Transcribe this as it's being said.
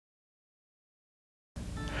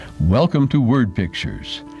Welcome to Word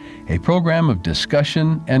Pictures, a program of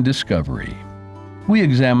discussion and discovery. We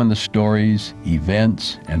examine the stories,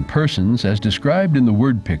 events, and persons as described in the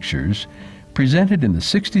Word Pictures, presented in the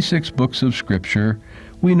 66 books of Scripture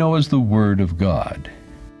we know as the Word of God.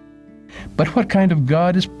 But what kind of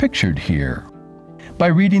God is pictured here? By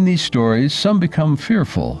reading these stories, some become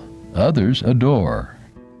fearful, others adore.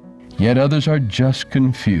 Yet others are just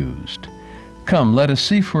confused. Come, let us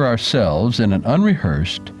see for ourselves in an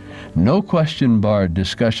unrehearsed, no-question-barred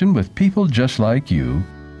discussion with people just like you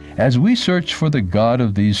as we search for the God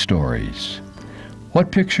of these stories.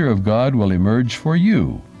 What picture of God will emerge for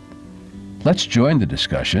you? Let's join the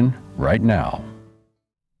discussion right now.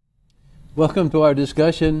 Welcome to our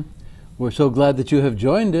discussion. We're so glad that you have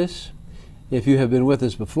joined us. If you have been with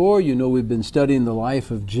us before, you know we've been studying the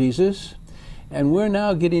life of Jesus, and we're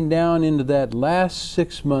now getting down into that last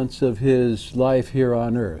 6 months of his life here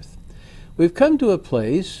on earth. We've come to a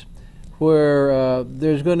place where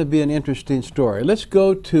there's going to be an interesting story. Let's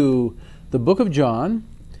go to the book of John,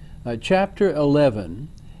 chapter 11,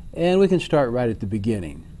 and we can start right at the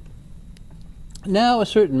beginning. Now a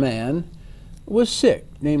certain man was sick,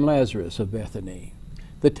 named Lazarus of Bethany,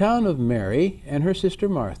 the town of Mary and her sister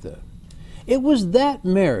Martha. It was that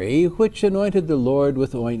Mary which anointed the Lord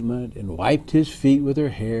with ointment and wiped his feet with her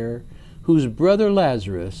hair, whose brother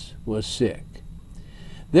Lazarus was sick.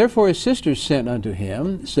 Therefore his sisters sent unto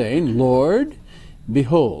him, saying, Lord,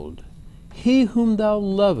 behold, he whom thou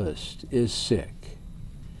lovest is sick.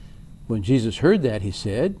 When Jesus heard that, he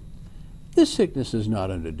said, This sickness is not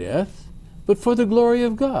unto death, but for the glory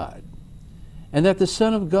of God, and that the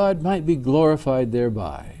Son of God might be glorified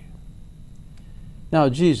thereby. Now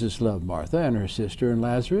Jesus loved Martha and her sister and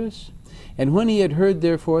Lazarus, and when he had heard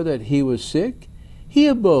therefore that he was sick, he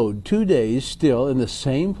abode 2 days still in the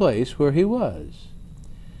same place where he was.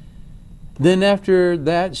 Then after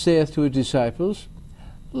that saith to his disciples,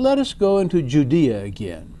 Let us go into Judea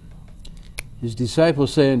again. His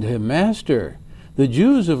disciples say unto him, Master, the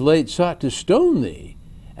Jews of late sought to stone thee,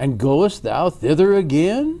 and goest thou thither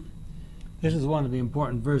again? This is one of the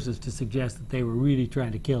important verses to suggest that they were really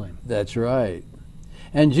trying to kill him. That's right.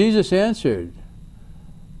 And Jesus answered,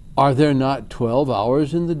 Are there not 12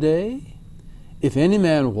 hours in the day? If any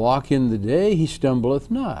man walk in the day, he stumbleth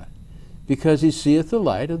not, because he seeth the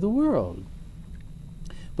light of the world.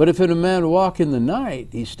 But if a man walk in the night,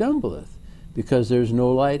 he stumbleth, because there is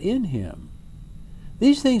no light in him.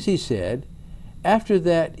 These things he said. After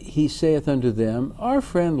that he saith unto them, Our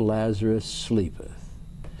friend Lazarus sleepeth,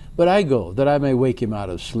 but I go, that I may wake him out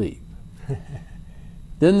of sleep.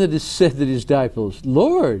 Then said the disciples,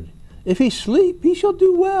 Lord, if he sleep, he shall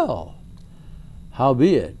do well.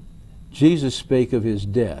 Howbeit, Jesus spake of his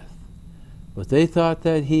death, but they thought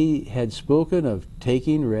that he had spoken of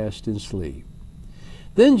taking rest and sleep.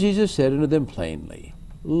 Then Jesus said unto them plainly,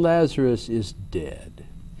 Lazarus is dead,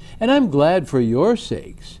 and I'm glad for your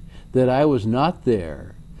sakes that I was not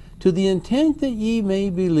there, to the intent that ye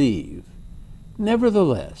may believe.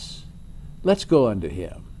 Nevertheless, let's go unto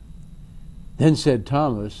him. Then said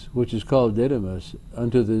Thomas, which is called Didymus,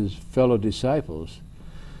 unto his fellow disciples,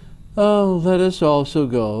 let us also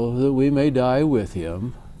go, that we may die with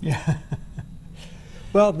him. Yeah.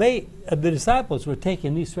 Well, the disciples were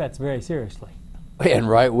taking these threats very seriously. And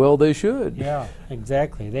right well they should. Yeah,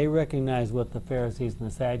 exactly. They recognized what the Pharisees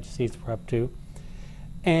and the Sadducees were up to.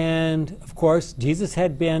 And, of course, Jesus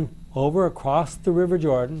had been over across the River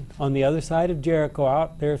Jordan, on the other side of Jericho,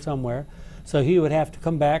 out there somewhere. So he would have to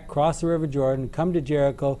come back, cross the River Jordan, come to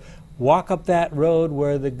Jericho, walk up that road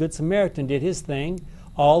where the Good Samaritan did his thing,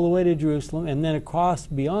 all the way to Jerusalem, and then across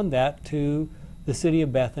beyond that to the city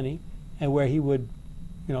of Bethany, and where he would,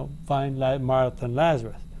 find Martha and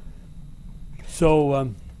Lazarus.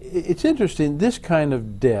 So it's interesting, this kind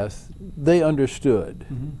of death, they understood.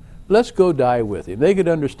 Mm-hmm. Let's go die with him. They could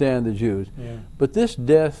understand the Jews. Yeah. But this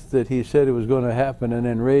death that he said it was going to happen and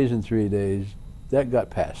then raise in 3 days, that got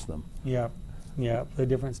past them. Yeah, a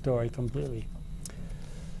different story completely.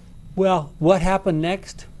 Well, what happened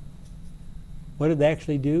next? What did they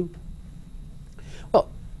actually do? Well,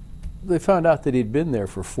 they found out that he'd been there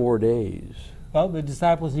for 4 days. Well, the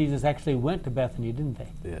disciples of Jesus actually went to Bethany, didn't they?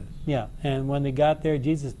 Yes. Yeah, and when they got there,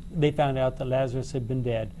 they found out that Lazarus had been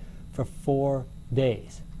dead for 4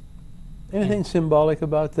 days. Anything symbolic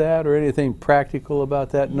about that, or anything practical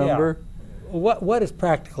about that number? Yeah. What is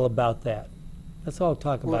practical about that? Let's all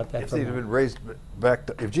talk about that. If he'd been raised back,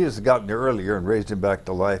 if Jesus had gotten there earlier and raised him back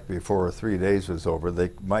to life before 3 days was over, they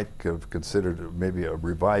might have considered maybe a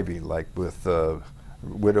reviving, like with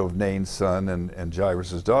widow of Nain's son and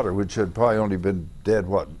Jairus' daughter, which had probably only been dead,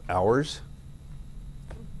 what, hours?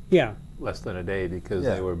 Yeah, less than a day because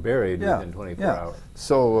Yeah. they were buried Yeah, within 24 yeah. hours.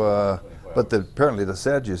 So, but apparently the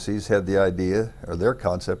Sadducees had the idea, or their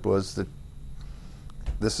concept was that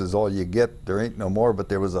this is all you get, there ain't no more, but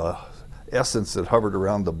there was a essence that hovered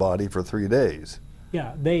around the body for 3 days.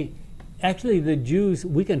 Yeah, actually the Jews,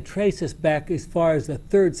 we can trace this back as far as the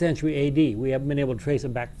 3rd century AD. We haven't been able to trace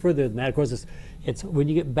it back further than that. Of course, it's when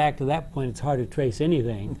you get back to that point, it's hard to trace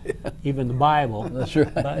anything, even the Bible. That's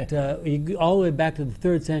right. But you go all the way back to the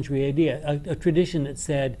 3rd century AD, a tradition that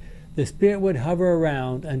said the spirit would hover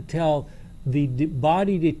around until the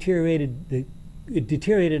body deteriorated. It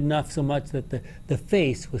deteriorated enough so much that the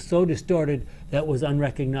face was so distorted that it was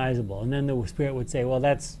unrecognizable. And then the spirit would say, well,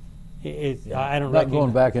 that's, I don't Not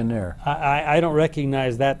going recognize, back in there. I don't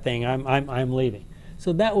recognize that thing, I'm leaving.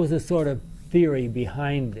 So that was the sort of theory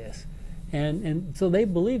behind this. And so they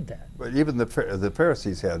believed that. But even the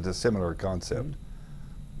Pharisees had a similar concept.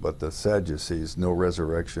 But the Sadducees, no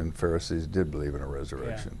resurrection. Pharisees did believe in a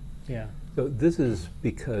resurrection. Yeah. So this is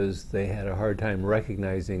because they had a hard time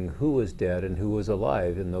recognizing who was dead and who was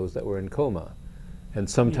alive in those that were in coma. And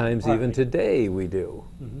sometimes even today we do.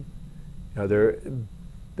 You know,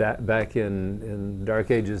 back in Dark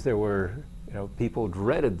Ages there were, you know, people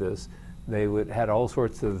dreaded this. They had all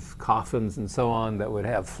sorts of coffins and so on that would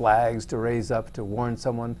have flags to raise up to warn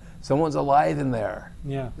someone's alive in there.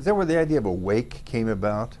 Yeah. Is that where the idea of a wake came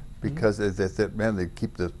about? Because that meant they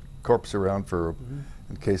keep the corpse around for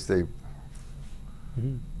in case they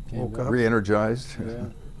Woke up. re-energized.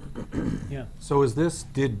 Yeah. So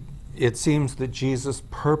it seems that Jesus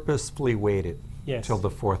purposefully waited Yes. till the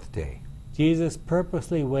 4th day. Jesus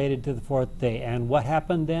purposely waited to the 4th day. And what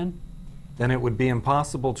happened then? Then it would be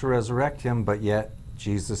impossible to resurrect him, but yet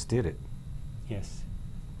Jesus did it. Yes.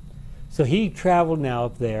 So he traveled now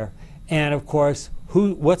up there. And of course,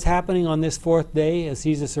 what's happening on this 4th day as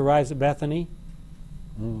Jesus arrives at Bethany?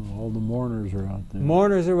 All the mourners are out there.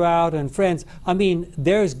 Mourners are out and friends. I mean,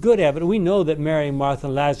 there's good evidence. We know that Mary, Martha,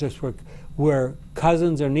 and Lazarus were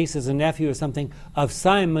cousins or nieces and nephews or something of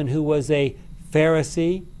Simon, who was a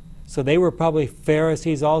Pharisee. So they were probably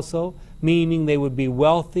Pharisees also, meaning they would be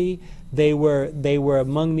wealthy. They were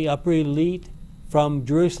among the upper elite from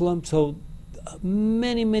Jerusalem. So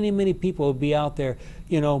many people would be out there,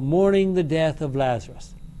 you know, mourning the death of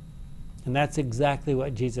Lazarus. And that's exactly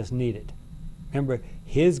what Jesus needed. Remember,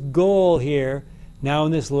 his goal here, now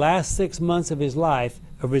in this last 6 months of his life,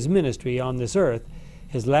 of his ministry on this earth,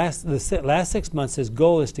 the last 6 months, his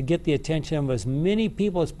goal is to get the attention of as many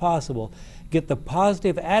people as possible, get the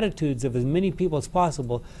positive attitudes of as many people as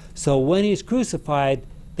possible, so when he's crucified,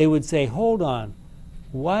 they would say, hold on,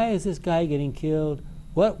 why is this guy getting killed?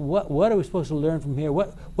 What are we supposed to learn from here?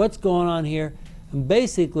 What's going on here? And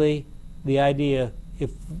basically, the idea,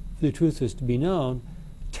 if the truth is to be known,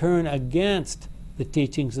 turn against the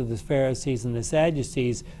teachings of the Pharisees and the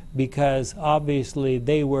Sadducees, because obviously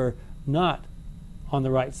they were not on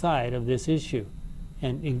the right side of this issue,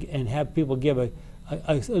 and have people give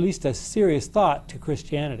at least a serious thought to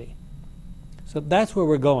Christianity. So that's where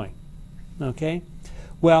we're going. Okay?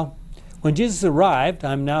 Well, when Jesus arrived,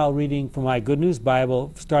 I'm now reading from my Good News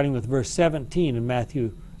Bible, starting with verse 17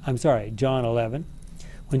 in John 11.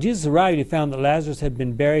 When Jesus arrived, he found that Lazarus had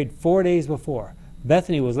been buried 4 days before.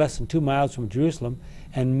 Bethany was less than 2 miles from Jerusalem,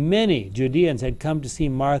 and many Judeans had come to see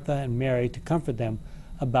Martha and Mary to comfort them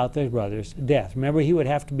about their brother's death. Remember, he would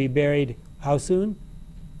have to be buried how soon?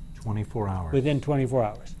 24 hours. Within 24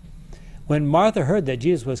 hours. When Martha heard that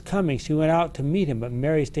Jesus was coming, she went out to meet him, but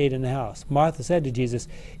Mary stayed in the house. Martha said to Jesus,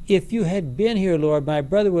 "If you had been here, Lord, my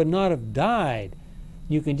brother would not have died."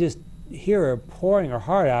 You can just hear her pouring her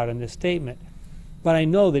heart out in this statement. "But I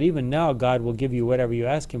know that even now God will give you whatever you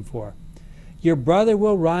ask him for." "Your brother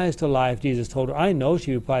will rise to life," Jesus told her. "I know,"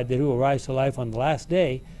 she replied, "that he will rise to life on the last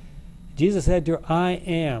day." Jesus said to her, "I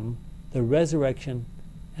am the resurrection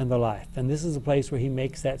and the life." And this is a place where he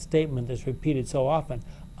makes that statement that's repeated so often.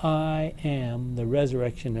 I am the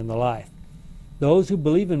resurrection and the life. Those who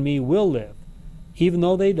believe in me will live, even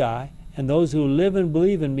though they die, and those who live and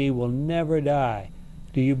believe in me will never die.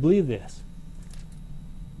 Do you believe this?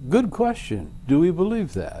 Good question. Do we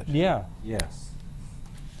believe that? Yeah. Yes.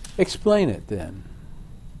 Explain it then.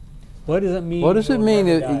 What does it mean? What does it you'll mean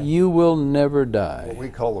never that die? you will never die? What we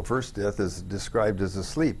call the first death is described as a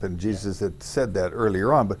sleep, and Jesus had said that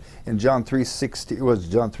earlier on. But in John 3:16, it was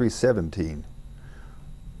John 3:17.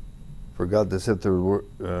 For God that sent the word.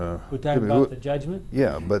 We're talking about the judgment?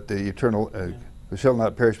 Yeah, but the eternal shall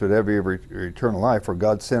not perish, but have eternal life. For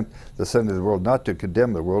God sent the Son of the world not to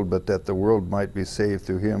condemn the world, but that the world might be saved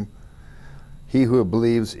through him. He who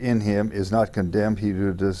believes in him is not condemned. He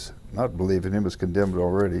who does not believe in him is condemned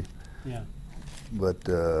already. Yeah. but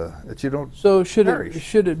that you don't So should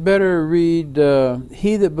perish. it better read,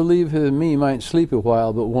 "He that believeth in me might sleep a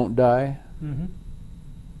while, but won't die"? Mm-hmm.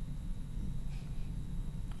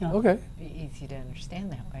 Yeah. Okay. Be easy to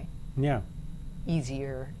understand that way. Yeah.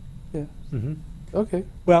 Easier. Mm-hmm. Okay.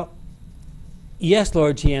 Well, yes,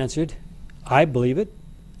 Lord, she answered. I believe it.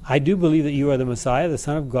 I do believe that you are the Messiah, the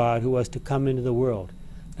Son of God, who was to come into the world.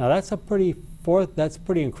 Now that's a pretty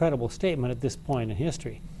incredible statement at this point in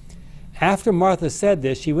history. After Martha said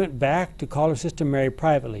this, she went back to call her sister Mary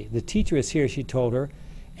privately. The teacher is here, she told her,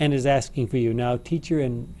 and is asking for you. Now, teacher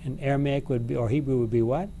in Aramaic would be, or Hebrew would be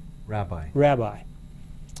what? Rabbi. Rabbi.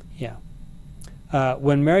 Yeah.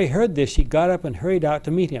 When Mary heard this, she got up and hurried out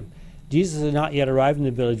to meet him. Jesus had not yet arrived in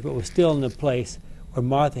the village, but was still in the place where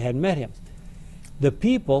Martha had met him. The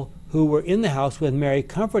people who were in the house with Mary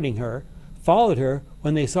comforting her followed her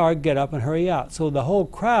when they saw her get up and hurry out. So the whole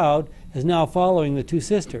crowd is now following the two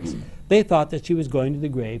sisters. They thought that she was going to the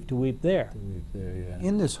grave to weep there.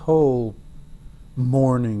 In this whole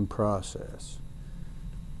mourning process,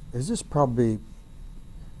 does this probably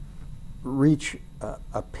reach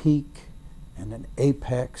a peak and an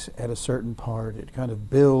apex at a certain part? It kind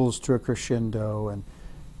of builds to a crescendo, and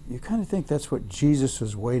you kind of think that's what Jesus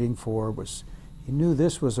was waiting for. He knew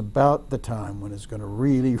this was about the time when it's going to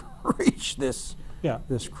really reach this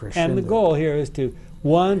crescendo. And the goal here is to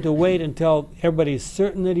wait until everybody's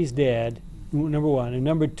certain that he's dead, number one, and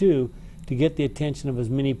number two, to get the attention of as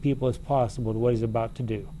many people as possible to what he's about to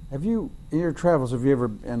do. Have you, in your travels, have you ever,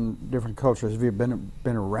 in different cultures, have you been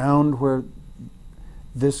around where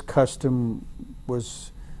this custom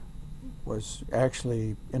was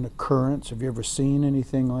actually in occurrence? Have you ever seen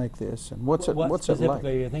anything like this? And what's it like? What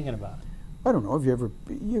specifically are you thinking about? I don't know. Have you ever?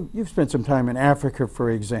 You've spent some time in Africa, for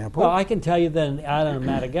example. Well, I can tell you that in the island of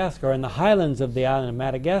Madagascar, in the highlands of the island of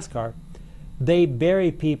Madagascar, they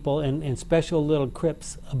bury people in special little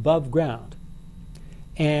crypts above ground,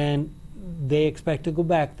 and they expect to go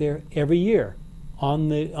back there every year on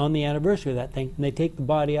the anniversary of that thing. And they take the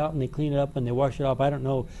body out and they clean it up and they wash it off. I don't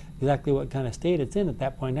know exactly what kind of state it's in at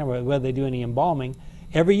that point in time, whether they do any embalming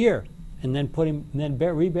every year, and then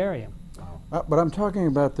rebury him. But I'm talking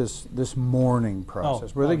about this mourning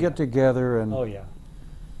process where they get together and. Oh yeah,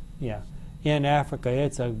 yeah. In Africa,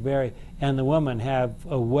 it's and the women have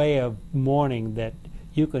a way of mourning that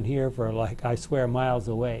you can hear for, like, I swear, miles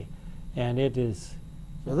away, and it is.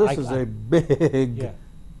 So this is a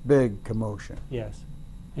big commotion. Yes,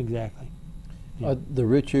 exactly. Yeah. The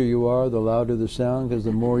richer you are, the louder the sound, because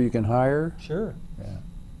the more you can hire. Sure. Yeah.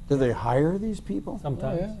 Do they hire these people?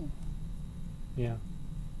 Sometimes. Oh, yeah.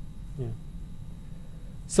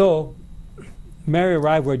 So Mary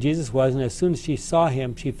arrived where Jesus was, and as soon as she saw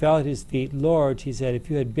him, she fell at his feet. Lord, she said, if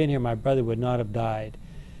you had been here, my brother would not have died.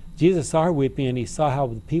 Jesus saw her weeping, and he saw how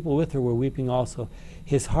the people with her were weeping also.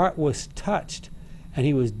 His heart was touched, and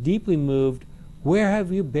he was deeply moved. Where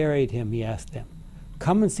have you buried him? He asked them.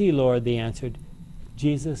 Come and see, Lord, they answered.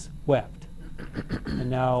 Jesus wept. And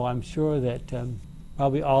now I'm sure that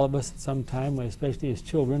probably all of us at some time, especially as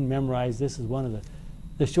children, memorized this as one of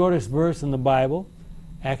the shortest verse in the Bible.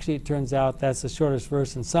 Actually, it turns out that's the shortest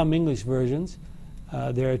verse in some English versions.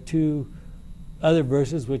 There are two other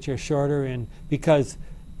verses which are shorter, because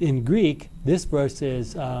in Greek, this verse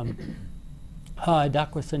is ha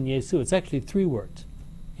dakrasan Yesu. It's actually 3 words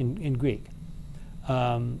in Greek.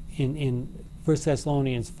 In 1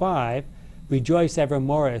 Thessalonians 5, rejoice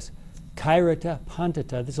evermores, kairata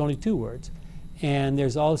pantata. There's only 2 words. And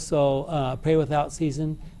there's also pray without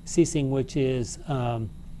ceasing, which is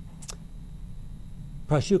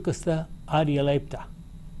prashukasta adialepta.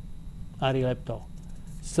 Adialepto.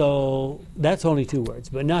 So that's only 2 words.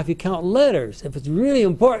 But now if you count letters, if it's really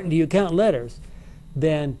important to you count letters,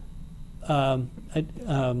 then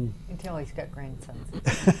Until he's got grandsons.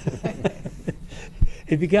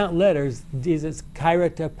 if you count letters, Jesus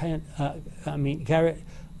kairata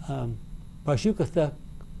prashukasta.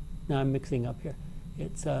 Now I'm mixing up here.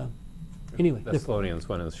 It's anyway. Thessalonians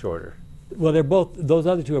 1 is shorter. Well, they're both. Those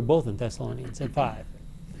other 2 are both in Thessalonians at 5.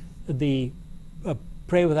 The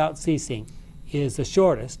pray without ceasing is the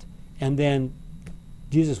shortest, and then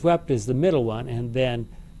Jesus wept is the middle one, and then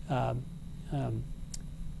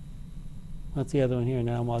what's the other one here?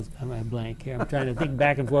 Now I'm a blank here. I'm trying to think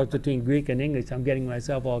back and forth between Greek and English. I'm getting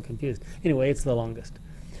myself all confused. Anyway, it's the longest.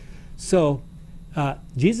 So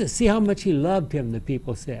Jesus, see how much he loved him, the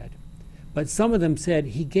people said. But some of them said,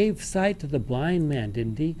 he gave sight to the blind man,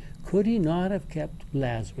 didn't he? Could he not have kept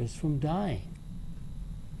Lazarus from dying?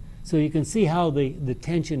 So you can see how the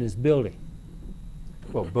tension is building.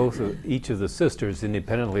 Well, each of the sisters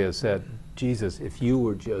independently has said, Jesus, if you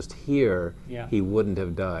were just here, Yeah. he wouldn't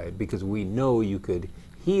have died, because we know you could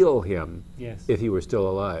heal him Yes. if he were still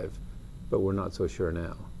alive, but we're not so sure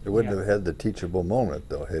now. It wouldn't Yeah. have had the teachable moment,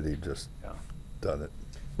 though, had he just Yeah. done it.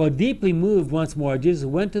 Well, deeply moved once more, Jesus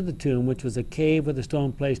went to the tomb, which was a cave with a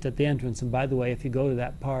stone placed at the entrance. And by the way, if you go to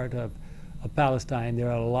that part of Palestine, there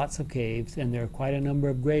are lots of caves, and there are quite a number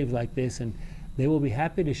of graves like this, and they will be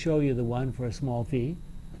happy to show you the one for a small fee,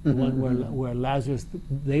 the one where Lazarus,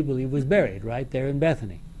 they believe, was buried, right there in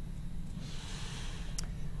Bethany.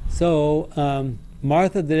 So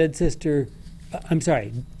Martha, the dead sister,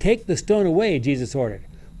 take the stone away, Jesus ordered.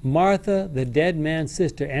 Martha, the dead man's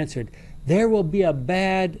sister, answered, there will be a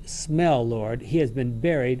bad smell, Lord. He has been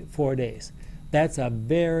buried 4 days. That's a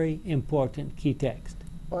very important key text.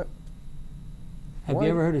 What? Have Why- you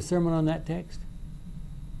ever heard a sermon on that text?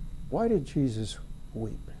 Why did Jesus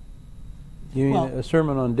weep? You mean Well- a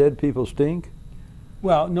sermon on dead people stink?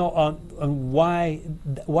 Well, no, on why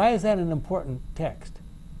is that an important text?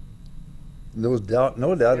 No doubt There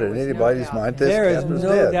in was no anybody's doubt. mind this There is cat was no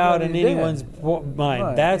dead. doubt Well, in he's dead. anyone's mind.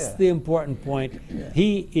 Right, That's yeah. the important point.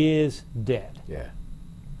 He is dead. Yeah.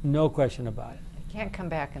 No question about it. You can't come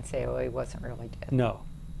back and say, oh, he wasn't really dead. No.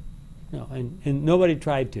 No, and nobody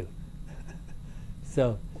tried to.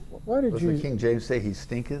 So, Why did Doesn't Jesus? King James say he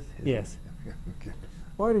stinketh? yes. Okay.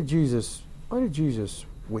 Why did Jesus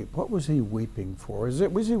weep? What was he weeping for?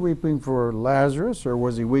 Was he weeping for Lazarus, or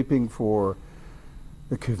was he weeping for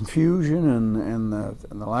the confusion and the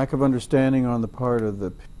lack of understanding on the part of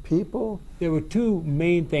the people? There were two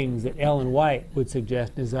main things that Ellen White would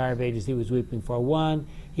suggest Desire of Ages he was weeping for. One,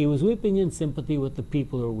 he was weeping in sympathy with the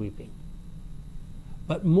people who were weeping.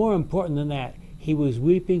 But more important than that, he was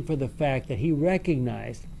weeping for the fact that he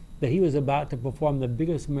recognized that he was about to perform the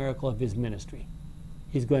biggest miracle of his ministry.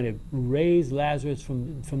 He's going to raise Lazarus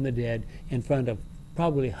from the dead in front of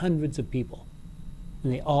probably hundreds of people,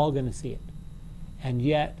 and they're all going to see it. And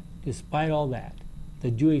yet, despite all that,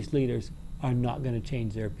 the Jewish leaders are not going to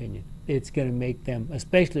change their opinion. It's going to make them,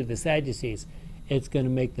 especially the Sadducees, it's going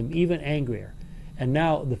to make them even angrier. And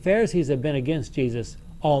now the Pharisees have been against Jesus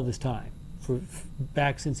all this time,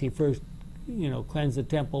 back since he first, cleansed the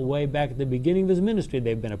temple. Way back at the beginning of his ministry,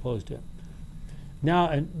 they've been opposed to him. Now,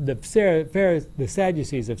 and the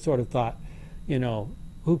Sadducees have sort of thought,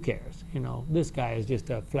 who cares? This guy is just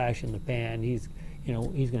a flash in the pan. He's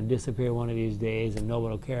going to disappear one of these days, and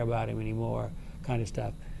nobody will care about him anymore, kind of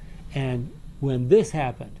stuff. And when this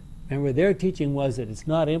happened, remember, their teaching was that it's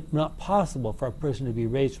not possible for a person to be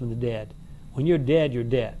raised from the dead. When you're dead, you're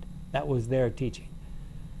dead. That was their teaching.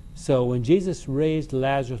 So when Jesus raised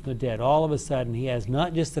Lazarus from the dead, all of a sudden he has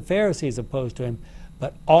not just the Pharisees opposed to him,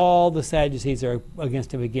 but all the Sadducees are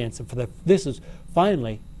against him again. So this is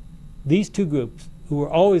finally these two groups who were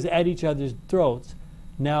always at each other's throats.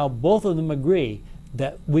 Now both of them agree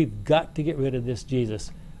that we've got to get rid of this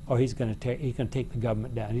Jesus, or he's going to take the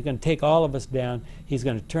government down. He's going to take all of us down. He's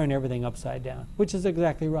going to turn everything upside down, which is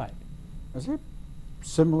exactly right. Is there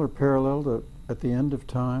similar parallel to at the end of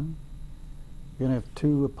time? You're going to have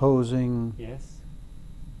two opposing. Yes.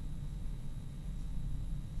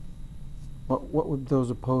 What would those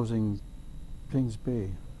opposing things be?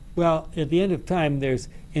 Well, at the end of time,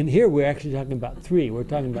 and here we're actually talking about three. We're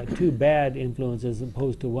talking about two bad influences as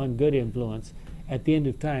opposed to one good influence. At the end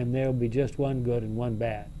of time, there will be just one good and one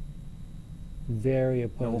bad. Very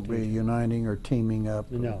That will opposed to be each uniting or teaming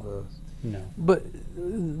up. No. Of, No. But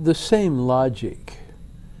the same logic,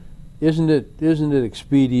 isn't it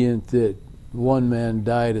expedient that one man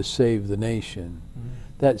die to save the nation?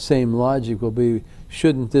 That same logic will be,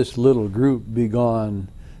 shouldn't this little group be gone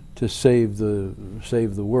to save the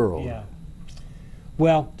world? Yeah.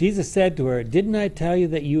 Well, Jesus said to her, "Didn't I tell you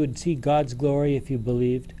that you would see God's glory if you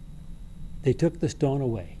believed?" They took the stone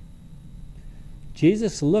away.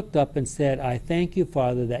 Jesus looked up and said, "I thank you,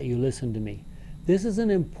 Father, that you listened to me." This is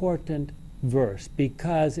an important verse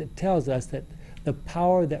because it tells us that the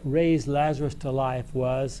power that raised Lazarus to life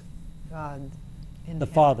was God in the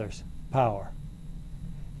heaven. Father's power.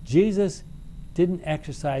 Jesus didn't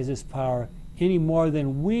exercise this power any more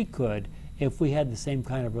than we could if we had the same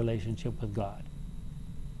kind of relationship with God.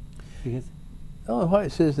 Because Ellen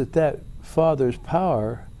White says that Father's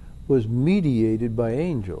power was mediated by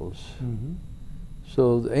angels.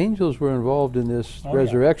 So the angels were involved in this Oh, yeah.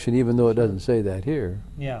 resurrection, even though it doesn't say that here.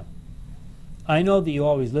 Yeah. I know that you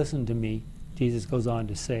always listen to me, Jesus goes on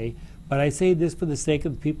to say, but I say this for the sake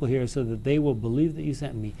of the people here so that they will believe that you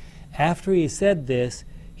sent me. After he said this,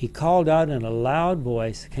 he called out in a loud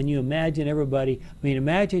voice. Can you imagine everybody? I mean,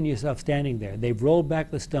 imagine yourself standing there. They've rolled back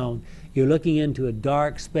the stone. You're looking into a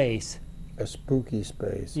dark space. a spooky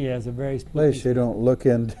space. Yeah, it's a very spooky Place you don't look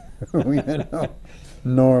in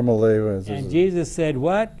Normally was. And Jesus said,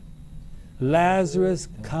 what? Lazarus,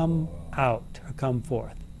 come out, or come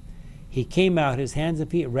forth. He came out, his hands and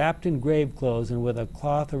feet wrapped in grave clothes and with a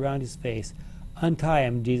cloth around his face. Untie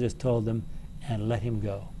him, Jesus told them, and let him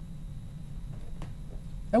go.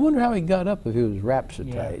 I wonder how he got up if he was wrapped so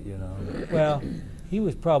Yeah. tight, you know. Well, he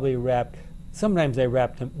was probably wrapped. Sometimes they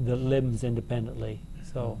wrapped the limbs independently,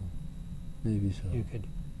 so Maybe so. you could.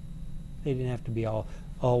 They didn't have to be all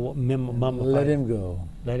mummified. Let him go.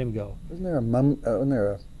 Let him go. Wasn't there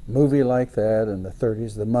a movie like that in the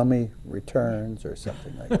 30s, The Mummy Returns or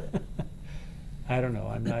something like that? I don't know.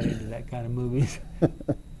 I'm not into that kind of movies.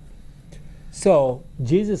 So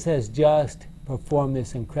Jesus has just performed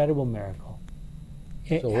this incredible miracle.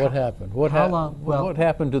 So what happened? What, how long- well- what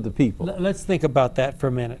happened to the people? Let's think about that for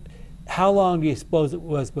a minute. How long do you suppose it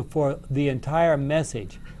was before the entire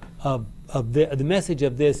message of the message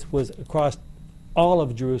of this was across all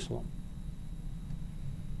of Jerusalem?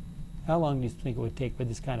 How long do you think it would take for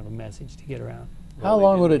this kind of a message to get around? How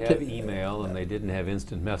long would it take? take? Email, and they didn't have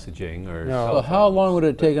instant messaging or. No. cell Well, how phones. long would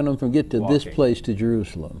it take them from get to this Walking. place to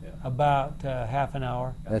Jerusalem? About half an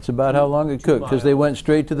hour. That's about how long it took, because they went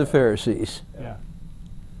straight to the Pharisees.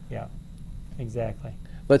 Yeah, exactly.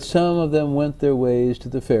 But some of them went their ways to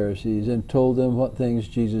the Pharisees and told them what things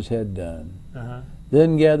Jesus had done. Uh-huh.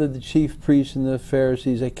 Then gathered the chief priests and the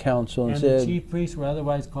Pharisees a council and And said, the chief priests were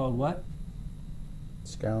otherwise called what?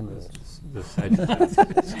 Scoundrels. The Sadducees.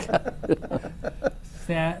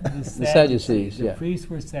 The Sadducees, The yeah. priests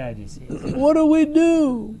were Sadducees. "What do we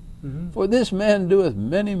do? Mm-hmm. For this man doeth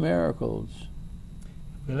many miracles."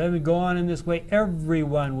 If we let him go on in this way,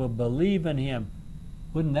 everyone will believe in him.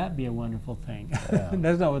 Wouldn't that be a wonderful thing?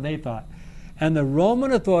 That's not what they thought. And the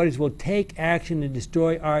Roman authorities will take action to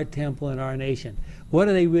destroy our temple and our nation. What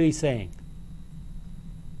are they really saying?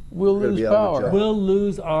 We'll Gonna lose be out of power. job. We'll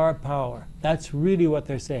lose our power. That's really what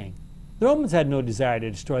they're saying. The Romans had no desire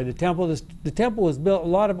to destroy the temple. The temple was built, a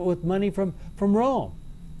lot of it, with money from Rome.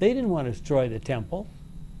 They didn't want to destroy the temple.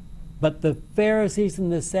 But the Pharisees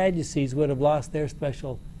and the Sadducees would have lost their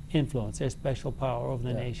special influence, their special power over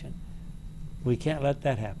the nation. We can't let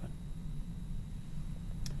that happen.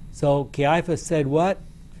 So Caiaphas said what?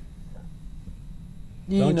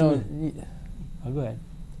 Ye Don't know, Oh, go ahead.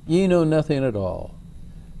 ye know nothing at all,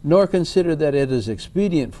 nor consider that it is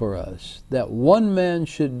expedient for us that one man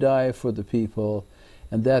should die for the people,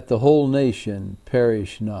 and that the whole nation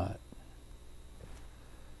perish not.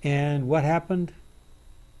 And what happened?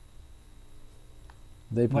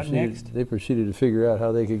 They What next? They proceeded to figure out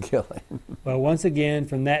how they could kill him. Well, once again,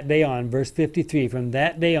 from that day on, verse 53, from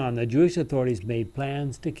that day on, the Jewish authorities made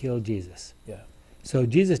plans to kill Jesus. Yeah. So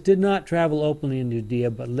Jesus did not travel openly in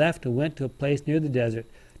Judea, but left and went to a place near the desert,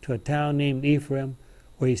 to a town named Ephraim,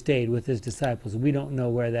 where he stayed with his disciples. We don't know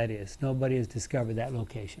where that is. Nobody has discovered that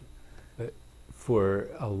location. For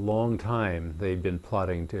a long time, they'd been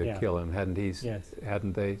plotting to Yeah. kill him, hadn't he? Yes.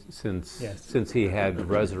 Hadn't they? Since Yes. since he had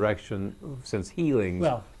resurrection, since healings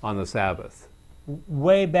Well, on the Sabbath.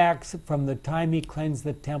 way back from the time he cleansed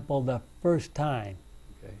the temple the first time,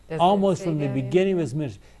 Okay. Does it almost say from the that in beginning of there? his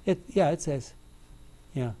ministry. It says.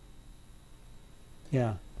 Yeah.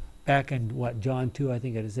 Yeah. Back in, what, John 2, I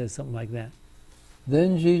think it says something like that.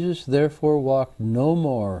 Then Jesus therefore walked no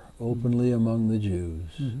more openly among the Jews.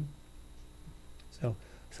 So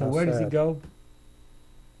How where does he sad. go?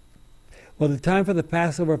 Well, the time for the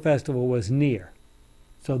Passover festival was near.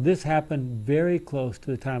 So this happened very close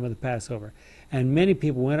to the time of the Passover. And many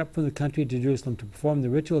people went up from the country to Jerusalem to perform the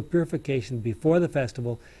ritual of purification before the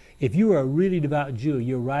festival. If you were a really devout Jew,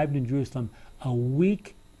 you arrived in Jerusalem a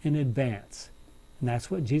week in advance. And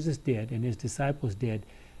that's what Jesus did and his disciples did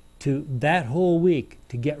to that whole week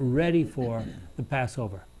to get ready for the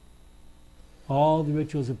Passover. All the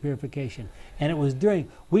rituals of purification. And it was during,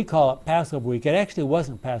 we call it Passover week. It actually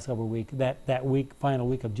wasn't Passover week, that week, final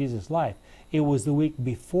week of Jesus' life. It was the week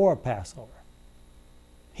before Passover.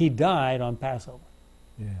 He died on Passover.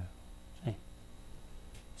 Yeah. See?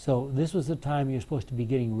 So this was the time you're supposed to be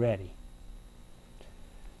getting ready.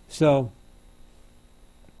 So,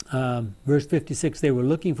 verse 56, they were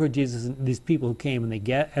looking for Jesus, and these people who came, and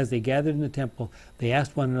as they gathered in the temple, they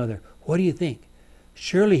asked one another, "What do you think?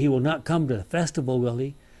 Surely he will not come to the festival, will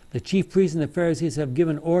he? The chief priests and the Pharisees have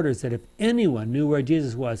given orders that if anyone knew where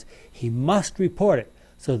Jesus was, he must report it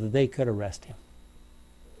so that they could arrest him."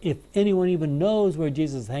 If anyone even knows where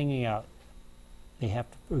Jesus is hanging out, they have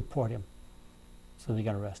to report him so they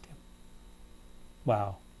can arrest him.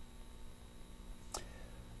 Wow.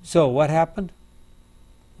 So what happened?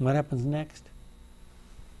 What happens next?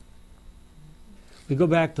 We go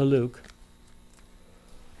back to Luke.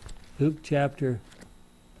 Luke chapter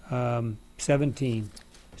 17,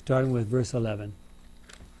 starting with verse 11.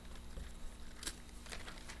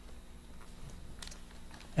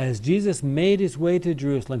 As Jesus made his way to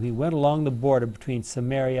Jerusalem, he went along the border between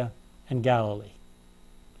Samaria and Galilee.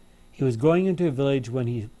 He was going into a village when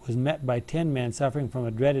he was met by 10 men suffering from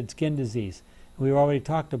a dreaded skin disease. We've already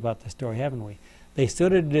talked about the story, haven't we? They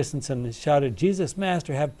stood at a distance and shouted, "Jesus,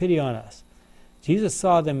 Master, have pity on us." Jesus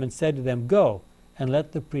saw them and said to them, "Go and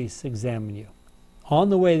let the priests examine you." On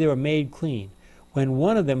the way they were made clean. When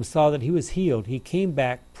one of them saw that he was healed, he came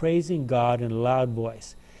back praising God in a loud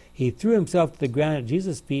voice. He threw himself to the ground at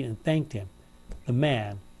Jesus' feet and thanked him. The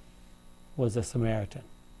man was a Samaritan.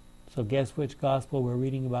 So guess which gospel we're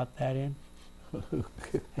reading about that in?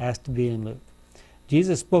 Has to be in Luke.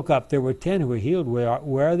 Jesus spoke up. There were 10 who were healed. Where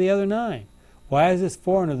are the other 9? Why is this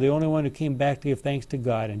foreigner the only one who came back to give thanks to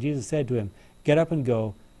God? And Jesus said to him, "Get up and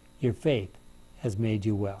go. Your faith has made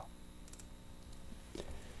you well."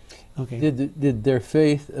 Okay. Did their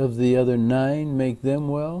faith of the other 9 make them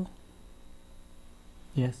well?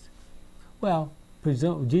 Yes. Well,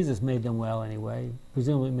 Jesus made them well anyway.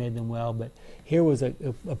 Presumably made them well, but here was a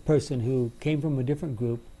person who came from a different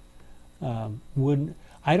group. I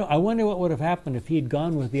wonder what would have happened if he had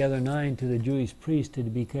gone with the other 9 to the Jewish priest to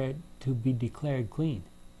be declared clean.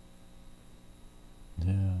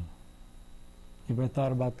 Yeah. You ever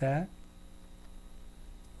thought about that?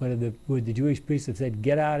 Would the Jewish priest have said,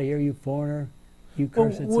 "Get out of here, you foreigner, you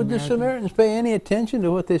cursed Samaritan"? Would the Samaritans pay any attention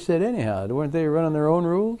to what they said anyhow? Weren't they running their own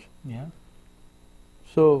rules? Yeah.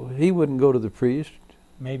 So he wouldn't go to the priest.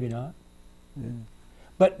 Maybe not. Yeah.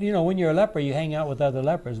 But when you're a leper, you hang out with other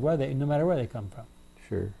lepers, no matter where they come from.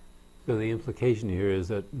 Sure. So the implication here is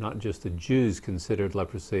that not just the Jews considered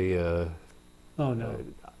leprosy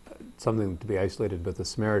something to be isolated, but the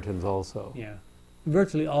Samaritans also. Yeah.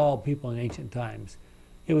 Virtually all people in ancient times.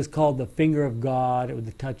 It was called the finger of God, it was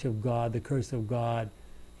the touch of God, the curse of God.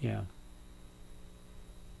 Yeah.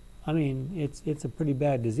 I mean, it's a pretty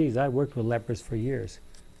bad disease. I worked with lepers for years,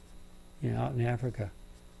 out in Africa.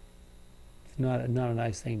 It's not a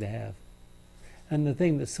nice thing to have. And the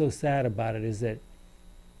thing that's so sad about it is that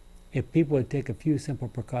if people would take a few simple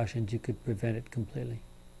precautions, you could prevent it completely,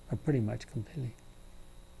 or pretty much completely.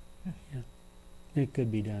 Yeah. It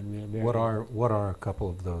could be done really very well. What are a couple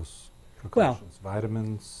of those precautions?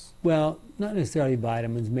 Vitamins? Well, not necessarily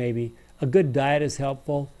vitamins, maybe. A good diet is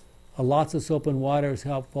helpful. Lots of soap and water is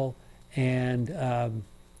helpful. And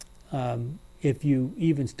if you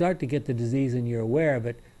even start to get the disease and you're aware of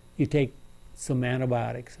it, you take some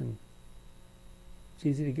antibiotics, and it's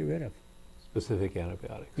easy to get rid of. Specific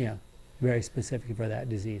antibiotics. Yeah, very specific for that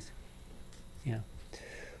disease. Yeah.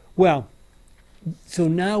 Well, so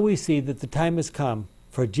now we see that the time has come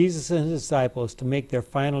for Jesus and his disciples to make their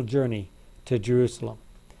final journey to Jerusalem.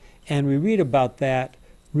 And we read about that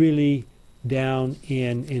really down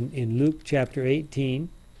in Luke chapter 18.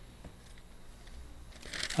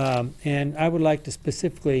 And I would like to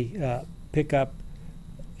specifically pick up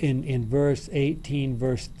in verse 18,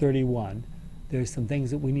 verse 31. There's some things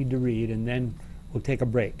that we need to read, and then we'll take a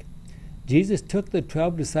break. Jesus took the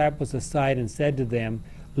 12 disciples aside and said to them,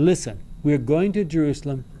 "Listen, we're going to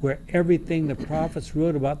Jerusalem, where everything the prophets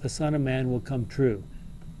wrote about the Son of Man will come true.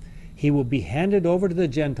 He will be handed over to the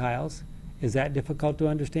Gentiles." Is that difficult to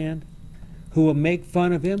understand? "Who will make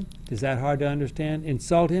fun of him." Is that hard to understand?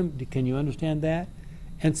 "Insult him." Can you understand that?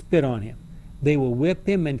 "And spit on him. They will whip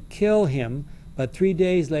him and kill him, but 3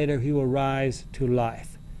 days later he will rise to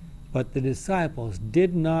life." But the disciples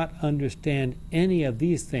did not understand any of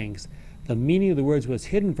these things. The meaning of the words was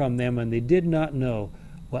hidden from them, and they did not know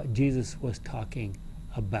what Jesus was talking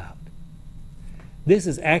about. This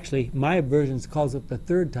is actually, my version calls it the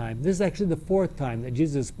 3rd time. This is actually the 4th time that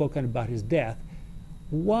Jesus has spoken about his death.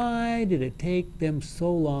 Why did it take them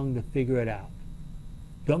so long to figure it out?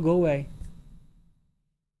 Don't go away.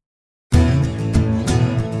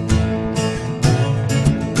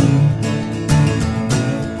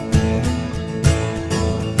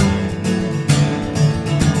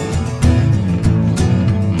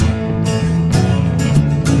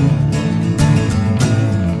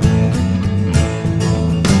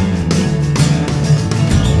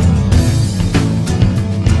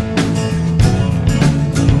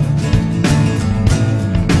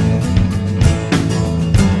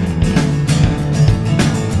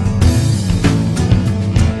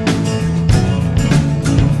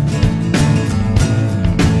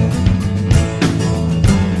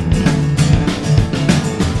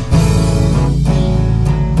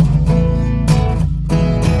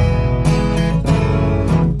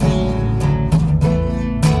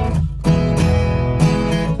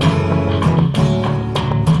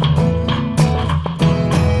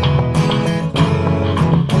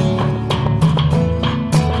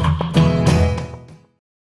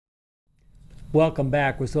 welcome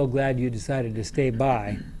back. We're so glad you decided to stay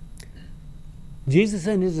by. Jesus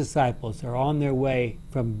and his disciples are on their way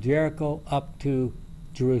from Jericho up to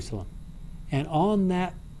Jerusalem. And on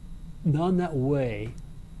that way,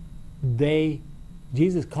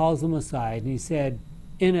 Jesus calls them aside and he said,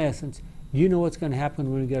 in essence, you know what's going to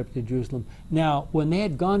happen when we get up to Jerusalem. Now, when they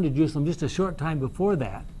had gone to Jerusalem just a short time before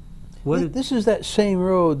that, this is that same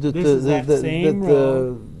road that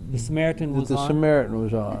the Samaritan was on. Samaritan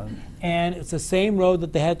was on. And it's the same road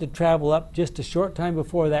that they had to travel up just a short time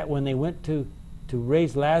before that when they went to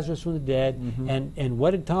raise Lazarus from the dead. Mm-hmm. And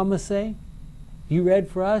what did Thomas say? You read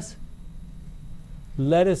for us?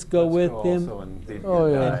 Let us go with him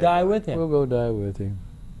and die with him. We'll go die with him.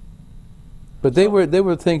 But they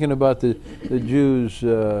were thinking about the Jews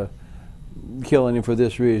killing him for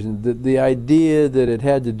this reason. The idea that it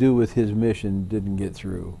had to do with his mission didn't get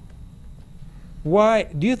through. Why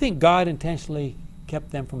do you think God intentionally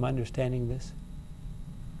kept them from understanding this?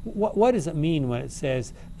 What does it mean when it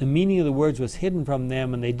says the meaning of the words was hidden from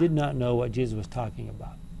them and they did not know what Jesus was talking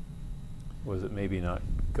about? Was it maybe not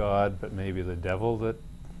God, but maybe the devil that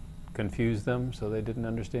confused them so they didn't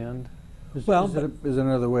understand? Is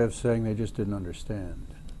another way of saying they just didn't understand.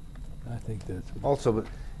 I think that's also, but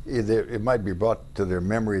it might be brought to their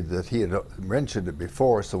memory that he had mentioned it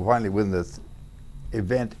before, so finally when the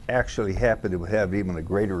event actually happened, it would have even a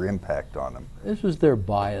greater impact on them. This was their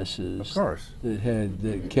biases, of course,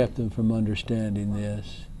 that kept them from understanding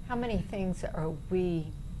this. How many things are we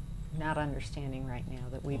not understanding right now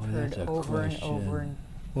that we've heard that's a over question. and over? And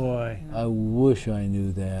Boy, I wish I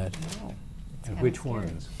knew that. no, it's And kinda which scary.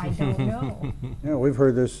 ones? I don't know. Yeah, we've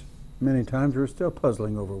heard this many times. We're still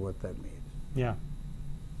puzzling over what that means. yeah.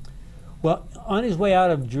 Well, on his way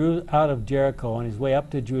out of Jericho, on his way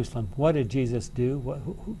up to Jerusalem, what did Jesus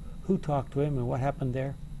do? Who talked to him, and what happened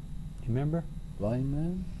there? Do you remember? Blind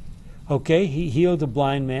man? Okay, he healed a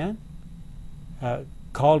blind man,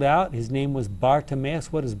 called out. His name was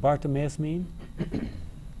Bartimaeus. What does Bartimaeus mean?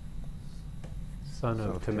 Son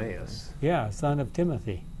of Timaeus. Yeah, son of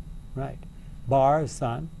Timothy. Right. Bar is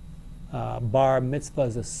son. Bar mitzvah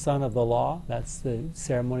is a son of the law. That's the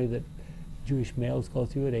ceremony that Jewish males go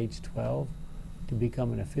through at age 12 to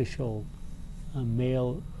become an official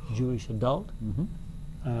male Jewish adult.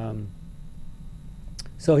 Mm-hmm.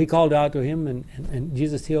 So he called out to him, and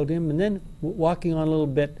Jesus healed him. And then walking on a little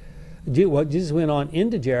bit, Jesus went on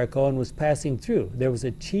into Jericho and was passing through. There was a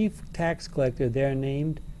chief tax collector there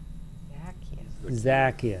named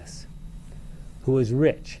Zacchaeus, who was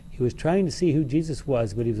rich. He was trying to see who Jesus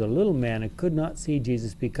was, but he was a little man and could not see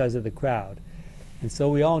Jesus because of the crowd. And so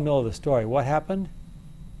we all know the story. What happened?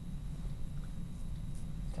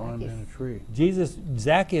 Climbed in a tree.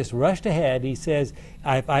 Zacchaeus rushed ahead. He says,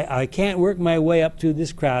 I can't work my way up to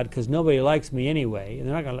this crowd because nobody likes me anyway.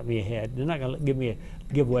 They're not going to let me ahead. They're not going to give me a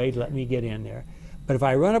giveaway to let me get in there. But if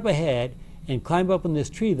I run up ahead and climb up on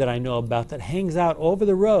this tree that I know about that hangs out over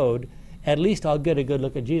the road, at least I'll get a good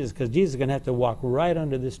look at Jesus, because Jesus is going to have to walk right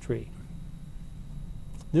under this tree.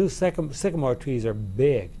 Those sycamore trees are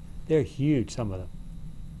big. They're huge, some of them.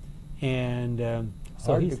 And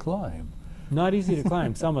so Hard he's to climb. not easy to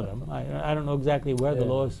climb, some of them. I don't know exactly where the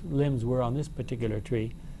lowest limbs were on this particular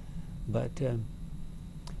tree. But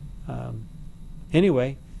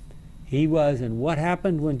anyway, he was, and what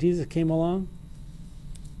happened when Jesus came along?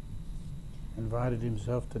 Invited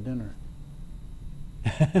himself to dinner.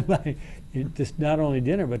 Just not only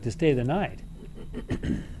dinner, but to stay the night.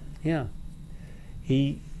 Yeah.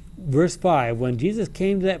 Verse 5, when Jesus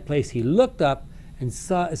came to that place, he looked up and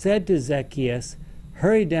said to Zacchaeus,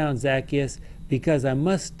 hurry down, Zacchaeus, because I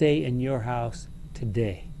must stay in your house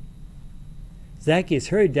today. Zacchaeus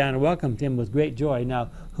hurried down and welcomed him with great joy.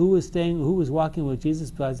 Now, who was walking with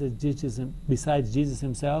Jesus besides Jesus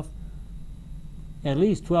himself? At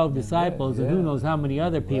least 12 disciples, and who knows how many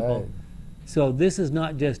other people. Right. So this is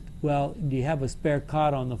not just, well, do you have a spare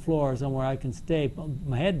cot on the floor somewhere I can stay, put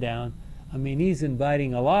my head down? I mean, he's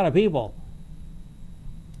inviting a lot of people.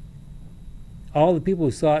 All the people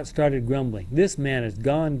who saw it started grumbling. This man has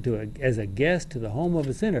gone as a guest to the home of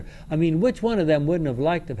a sinner. I mean, which one of them wouldn't have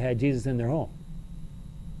liked to have had Jesus in their home?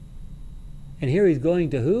 And here he's going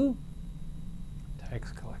to who?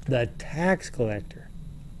 Tax collector. The tax collector.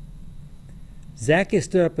 Zacchaeus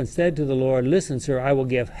stood up and said to the Lord, listen, sir, I will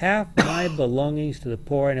give half my belongings to the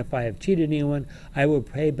poor, and if I have cheated anyone, I will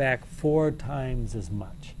pay back 4 times as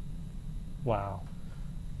much. Wow.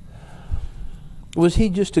 Was he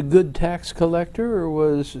just a good tax collector, or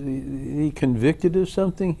was he convicted of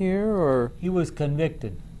something here, or? He was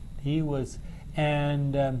convicted. He was,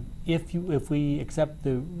 and if we accept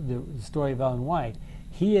the story of Ellen White,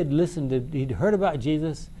 he'd heard about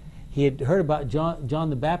Jesus, He had heard about John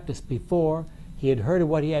the Baptist before. He had heard of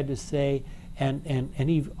what he had to say, and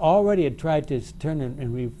he already had tried to turn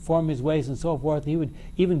and reform his ways and so forth. He would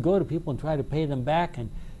even go to people and try to pay them back, and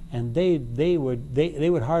they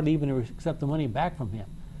would hardly even accept the money back from him.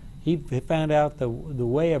 He found out the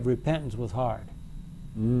way of repentance was hard.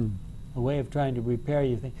 A way of trying to repair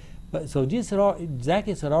your thing. But so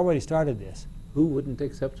Zacchaeus had already started this. Who wouldn't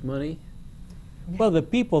accept money? Well, the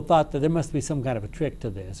people thought that there must be some kind of a trick to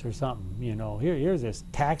this or something. You know, here's this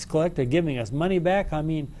tax collector giving us money back. I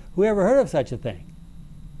mean, who ever heard of such a thing?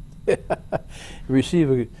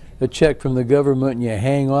 Receive a check from the government and you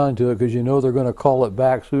hang on to it because you know they're going to call it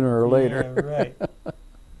back sooner or later. Yeah, right.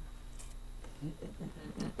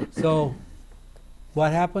 So,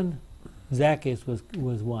 what happened? Zacchaeus was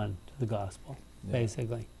won to the gospel,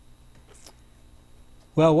 basically.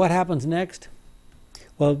 Well, what happens next?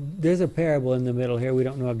 Well, there's a parable in the middle here. We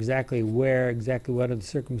don't know exactly what are the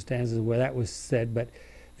circumstances where that was said, but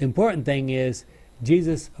the important thing is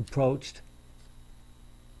Jesus approached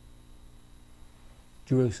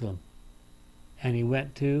Jerusalem, and he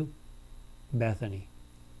went to Bethany.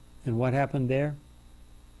 And what happened there?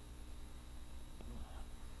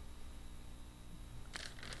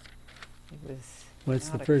 What's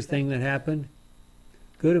the first thing that happened?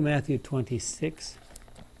 Go to Matthew 26.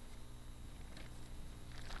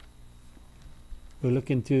 We're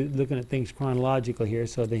looking at things chronological here,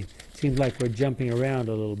 so it seems like we're jumping around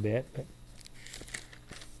a little bit. But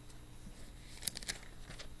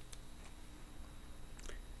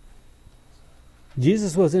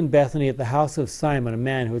Jesus was in Bethany at the house of Simon, a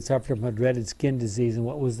man who had suffered from a dreaded skin disease. And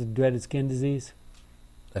what was the dreaded skin disease?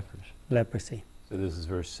 Leprosy. So this is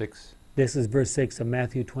verse 6? This is verse 6 of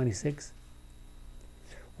Matthew 26.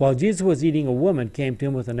 While Jesus was eating, a woman came to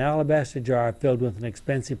him with an alabaster jar filled with an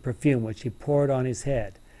expensive perfume, which she poured on his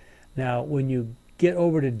head. Now, when you get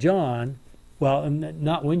over to John, well,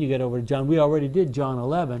 not when you get over to John, we already did John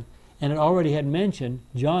 11, and it already had mentioned,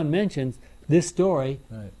 John mentions this story,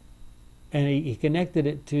 Right. and he connected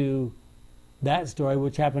it to that story,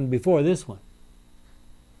 which happened before this one.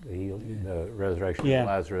 The resurrection Yeah. of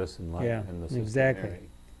Lazarus and the sister exactly. Mary.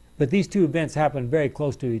 But these two events happened very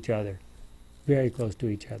close to each other. Very close to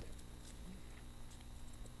each other.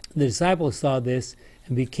 The disciples saw this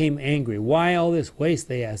and became angry. Why all this waste,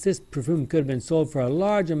 they asked. This perfume could have been sold for a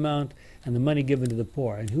large amount and the money given to the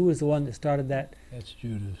poor. And who was the one that started that? That's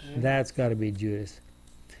Judas. That's got to be Judas.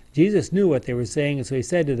 Jesus knew what they were saying, and so he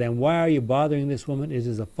said to them, why are you bothering this woman? It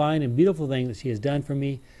is a fine and beautiful thing that she has done for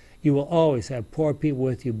me. You will always have poor people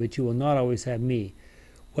with you, but you will not always have me.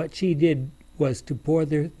 What she did was to pour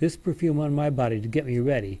this perfume on my body to get me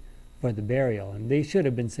ready for the burial. And they should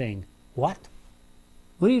have been saying, what?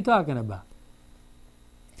 What are you talking about?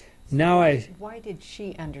 Why did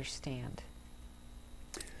she understand?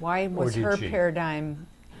 Why was did her she? paradigm?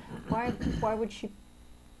 Why would she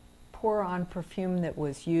pour on perfume that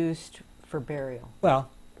was used for burial? Well,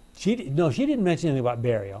 she didn't mention anything about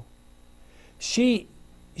burial. She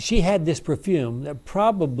had this perfume that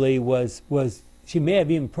probably was she may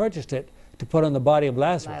have even purchased it to put on the body of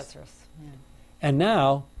Lazarus. Yeah. And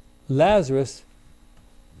now Lazarus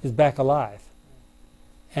is back alive.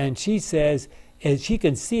 And she says, as she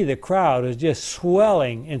can see the crowd is just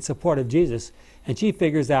swelling in support of Jesus, and she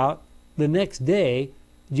figures out the next day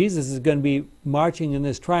Jesus is going to be marching in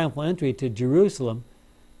this triumphal entry to Jerusalem,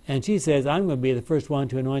 and she says, I'm going to be the first one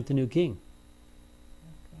to anoint the new king.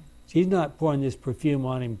 Okay. She's not pouring this perfume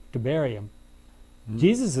on him to bury him.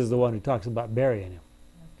 Jesus is the one who talks about burying him.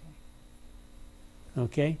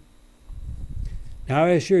 Okay? Now I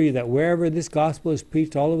assure you that wherever this gospel is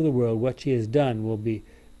preached all over the world, what she has done will be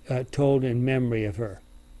told in memory of her.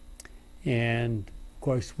 And of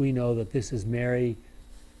course we know that this is Mary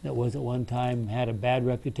that was at one time had a bad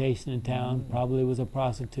reputation in town, probably was a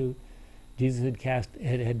prostitute. Jesus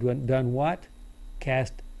had done what?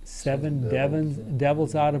 Cast seven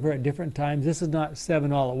devils out of her at different times. This is not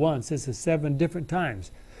 7 all at once. This is 7 different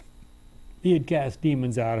times. He had cast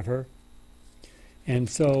demons out of her. And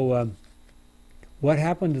so what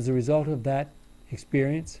happened as a result of that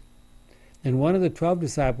experience? And one of the 12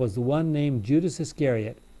 disciples, the one named Judas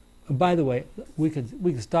Iscariot, and by the way, we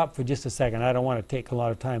could stop for just a second. I don't want to take a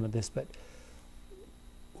lot of time on this, but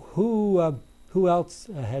who else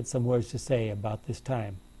had some words to say about this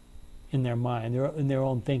time in their mind, in their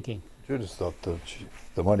own thinking? Judas thought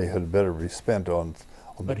the money had better be spent on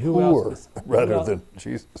But the who poor else was- rather well- than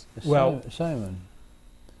Jesus. Well- Simon.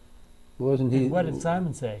 Wasn't he? What did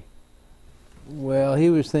Simon say? Well,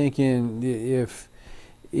 he was thinking if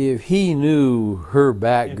if he knew her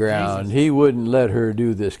background, Jesus- he wouldn't let her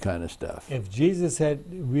do this kind of stuff. If Jesus had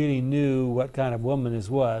really knew what kind of woman this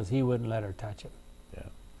was, he wouldn't let her touch him.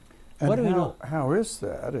 And What do we know? How is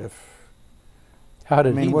that? If How I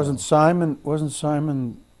did mean, he wasn't Simon?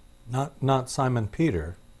 Not Simon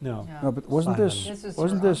Peter. No. No, but wasn't Simon. this This was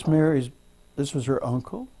wasn't her this uncle. Mary's? This was her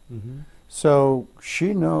uncle. Mm-hmm. So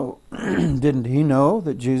she know? Didn't he know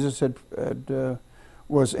that Jesus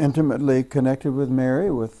was intimately connected with Mary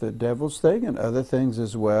with the devil's thing and other things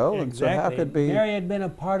as well? Exactly. And so how could be? Mary had been a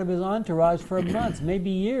part of his entourage for months, maybe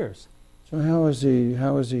years. So how is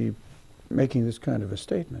he making this kind of a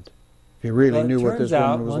statement? If he really Well, knew it what this turns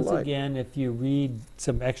out, woman was once like. again, if you read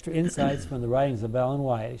some extra insights from the writings of Ellen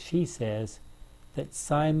White, she says that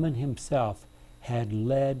Simon himself had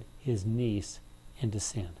led his niece into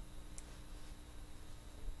sin.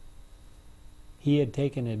 He had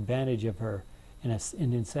taken advantage of her in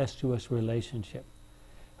an incestuous relationship.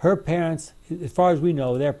 Her parents, as far as we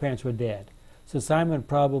know, their parents were dead. So Simon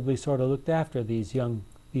probably sort of looked after these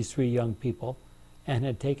three young people and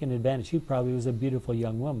had taken advantage. She probably was a beautiful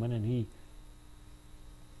young woman, and he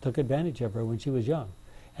took advantage of her when she was young.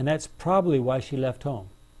 And that's probably why she left home.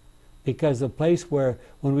 Because the place where,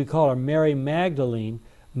 when we call her Mary Magdalene,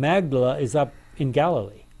 Magdala is up in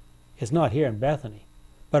Galilee. It's not here in Bethany.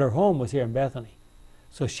 But her home was here in Bethany.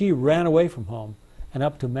 So she ran away from home and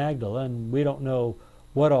up to Magdala, and we don't know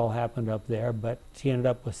what all happened up there, but she ended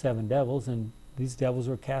up with 7 devils, and these devils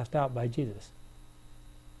were cast out by Jesus.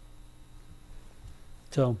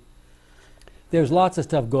 So there's lots of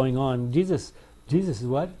stuff going on. Jesus is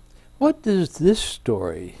what? What does this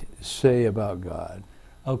story say about God?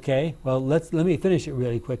 Okay, well, let me finish it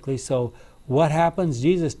really quickly. So what happens?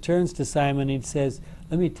 Jesus turns to Simon and he says,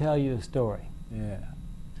 let me tell you a story. Yeah.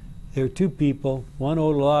 There were 2 people, one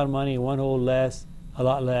owed a lot of money, one owed a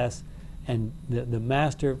lot less, and the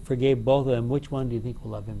master forgave both of them. Which one do you think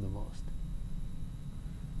will love him the most?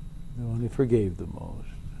 The one who forgave the most.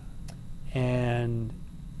 And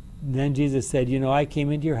then Jesus said, I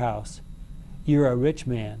came into your house. You're a rich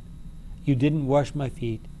man. You didn't wash my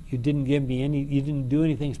feet. You didn't give me you didn't do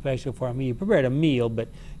anything special for me. You prepared a meal, but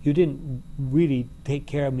you didn't really take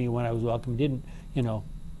care of me when I was welcome. You didn't,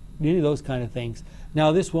 any of those kind of things.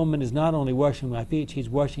 Now this woman is not only washing my feet, she's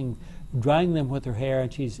drying them with her hair,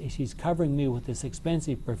 and she's covering me with this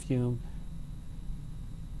expensive perfume.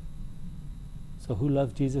 So who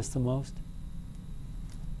loves Jesus the most?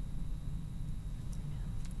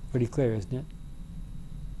 Pretty clear, isn't it?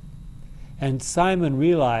 And Simon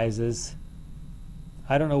realizes,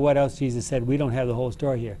 I don't know what else Jesus said, we don't have the whole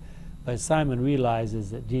story here, but Simon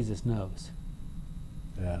realizes that Jesus knows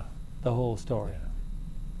Yeah. the whole story. Yeah.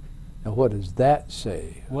 Now, what does that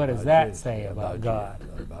say? What does about that Jesus- say about God?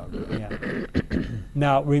 Jesus, about God? Yeah.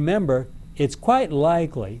 Now, remember, it's quite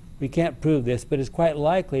likely, we can't prove this, but it's quite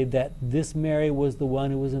likely that this Mary was the one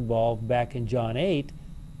who was involved back in John 8,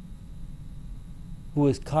 who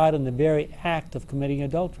was caught in the very act of committing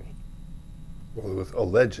adultery. Well, it was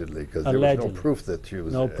allegedly, because there was Allegedly. no proof that she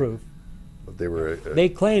was. No proof. But they were. They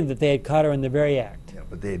claimed that they had caught her in the very act. Yeah,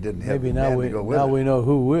 but they didn't have Maybe the now man we to go with now it. we know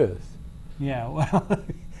who with. Yeah, well,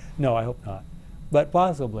 no, I hope not. But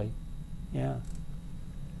possibly, yeah.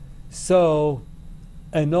 So,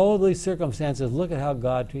 in all these circumstances, look at how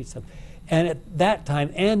God treats them. And at that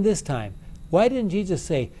time and this time, why didn't Jesus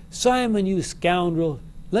say, Simon, you scoundrel,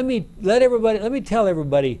 let me tell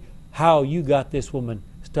everybody how you got this woman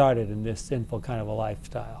started in this sinful kind of a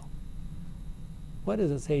lifestyle? What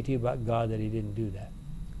does it say to you about God that he didn't do that?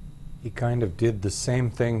 He kind of did the same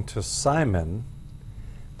thing to Simon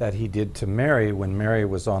that he did to Mary when Mary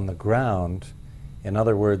was on the ground. In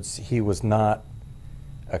other words, he was not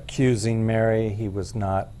accusing Mary, he was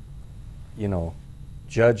not,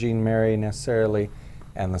 judging Mary necessarily,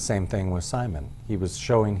 and the same thing with Simon. He was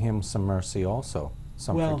showing him some mercy also,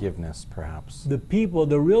 some Well, forgiveness perhaps. The people,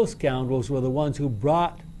 the real scoundrels, were the ones who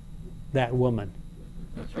brought that woman.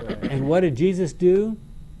 And what did Jesus do?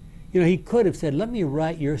 He could have said, let me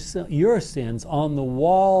write your sins on the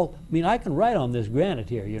wall. I mean, I can write on this granite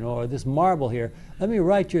here, or this marble here. Let me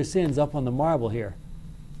write your sins up on the marble here.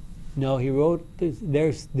 No, he wrote, we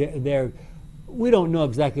don't know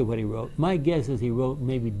exactly what he wrote. My guess is he wrote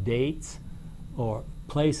maybe dates or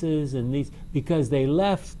places and these, because they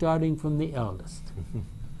left starting from the eldest.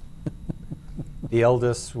 The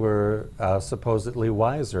eldest were supposedly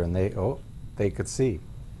wiser, and they could see.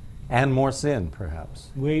 And more sin, perhaps.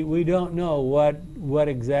 We don't know what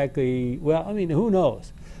exactly, well, I mean, who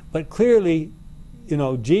knows? But clearly,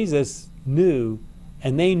 Jesus knew,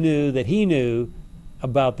 and they knew that he knew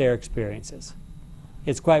about their experiences.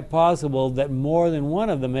 It's quite possible that more than one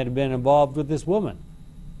of them had been involved with this woman.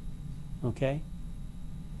 Okay?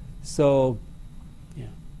 So, yeah.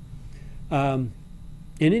 In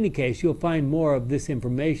any case, you'll find more of this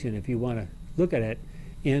information if you want to look at it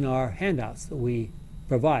in our handouts that we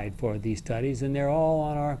provide for these studies, and they're all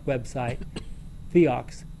on our website,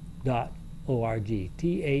 theox.org,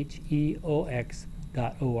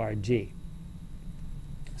 theox.org.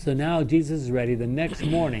 So now Jesus is ready. The next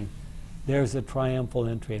morning, there's a triumphal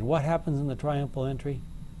entry. And what happens in the triumphal entry?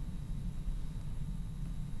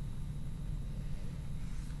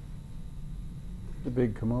 The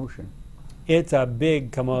big commotion. It's a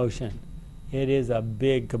big commotion. It is a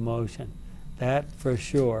big commotion. That for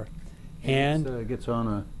sure. And Gets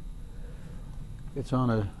on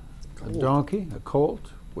a donkey, a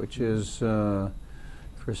colt, which is for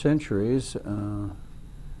centuries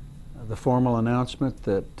the formal announcement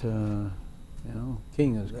that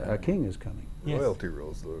King is a king is coming. yes. Royalty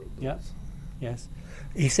rules. Yep. Yes.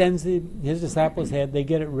 He sends his disciples ahead. They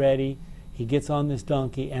get it ready. He gets on this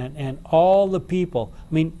donkey, and all the people.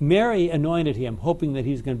 I mean, Mary anointed him, hoping that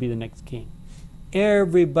he's going to be the next king.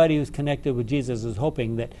 Everybody who's connected with Jesus is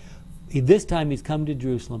hoping that this time he's come to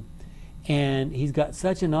Jerusalem, and he's got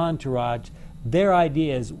such an entourage. Their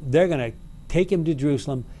idea is they're going to take him to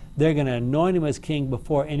Jerusalem. They're going to anoint him as king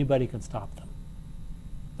before anybody can stop them.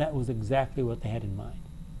 That was exactly what they had in mind.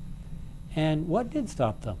 And what did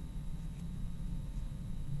stop them?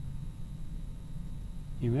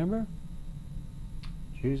 You remember?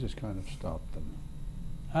 Jesus kind of stopped them.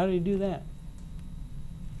 How did he do that?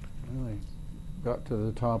 Well, they got to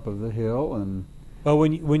the top of the hill, and Well,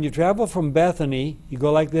 when you travel from Bethany, you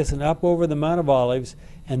go like this and up over the Mount of Olives,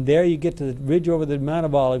 and there you get to the ridge over the Mount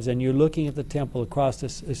of Olives, and you're looking at the temple across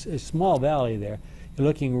this a small valley there. You're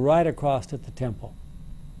looking right across at the temple.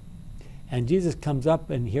 And Jesus comes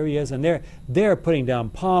up, and here he is, and they're putting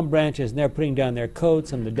down palm branches, and they're putting down their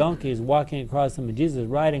coats, and the donkey is walking across them, and Jesus is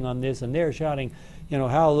riding on this, and they're shouting,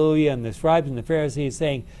 hallelujah, and the scribes and the Pharisees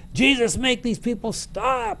saying, Jesus, make these people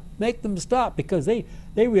stop, make them stop, because they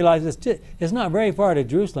realize it's not very far to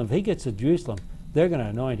Jerusalem. If he gets to Jerusalem, they're going to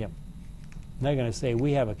anoint him. They're going to say,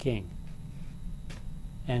 we have a king.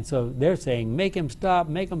 And so they're saying, make him stop,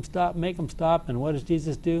 make him stop, make him stop, and what does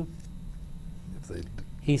Jesus do?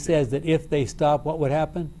 He says that if they stop, what would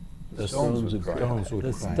happen? The stones would cry.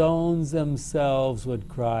 The stones themselves would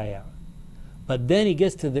cry out. But then he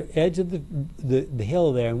gets to the edge of the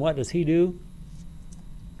hill there, and what does he do?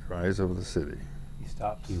 Cries over the city. He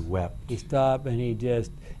stopped. He wept. He stopped, and he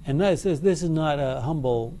just, and it says this is not a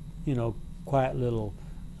humble, quiet little,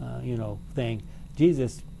 thing.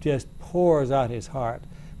 Jesus just pours out his heart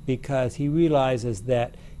because he realizes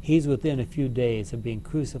that he's within a few days of being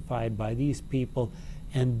crucified by these people,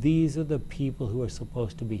 and these are the people who are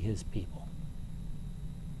supposed to be his people.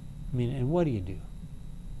 I mean, and what do you do?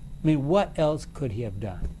 I mean, what else could he have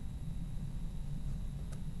done?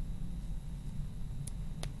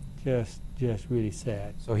 Just really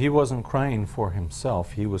sad. So he wasn't crying for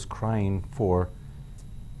himself. He was crying for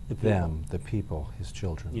them, the people, his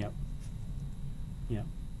children. Yep. Yep.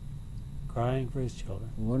 Crying for his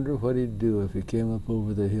children. Wonder what he'd do if he came up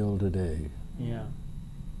over the hill today. Yeah.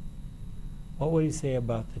 What would he say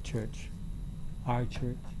about the church? Our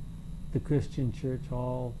church? The Christian church? The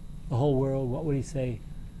whole world? What would he say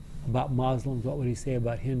about Muslims? What would he say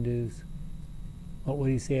about Hindus? What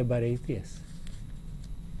would he say about atheists?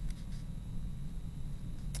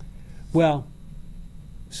 Well,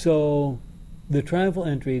 so the triumphal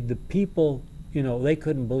entry, the people, they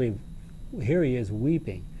couldn't believe. Here he is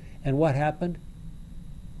weeping. And what happened?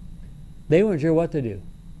 They weren't sure what to do.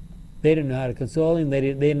 They didn't know how to console him. They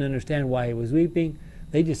didn't understand why he was weeping.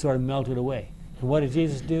 They just sort of melted away. And what did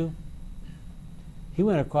Jesus do? He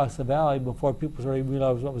went across the valley before people sort of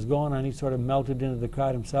realized what was going on. He sort of melted into the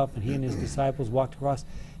crowd himself, and he and his disciples walked across,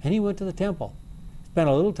 and he went to the temple. Spent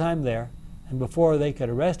a little time there, and before they could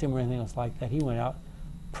arrest him or anything else like that, he went out,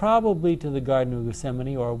 probably to the Garden of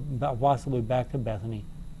Gethsemane or possibly back to Bethany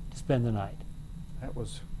to spend the night. that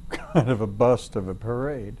was kind of a bust of a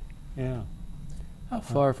parade. Yeah. How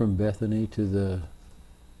far from Bethany to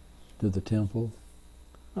the temple?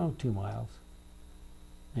 Oh, 2 miles.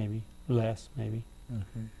 Maybe. Less, maybe.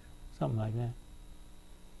 Okay. Something like that.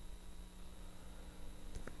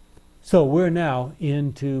 So we're now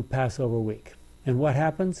into Passover week. And what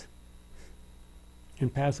happens in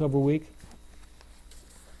Passover week?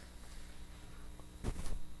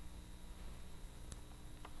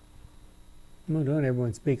 I'm don't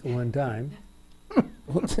everyone speak at one time.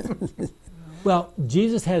 Well,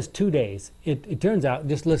 Jesus has 2 days. It turns out,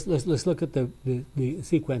 just let's look at the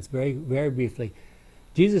sequence very, very briefly.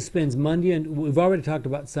 Jesus spends Monday, and we've already talked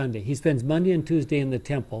about Sunday. He spends Monday and Tuesday in the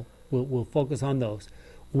temple. We'll focus on those.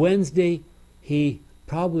 Wednesday, he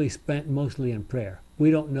probably spent mostly in prayer.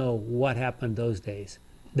 We don't know what happened those days,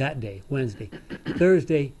 that day, Wednesday.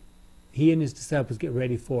 Thursday, he and his disciples get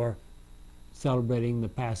ready for celebrating the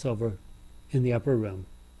Passover in the upper room.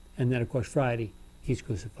 And then, of course, Friday, he's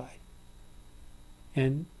crucified.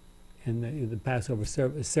 And the Passover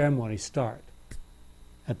ceremonies start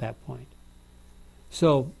at that point.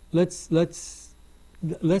 So let's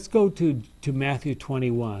go to Matthew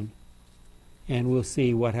 21, and we'll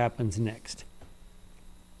see what happens next.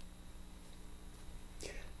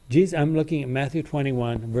 I'm looking at Matthew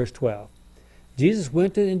 21, verse 12. Jesus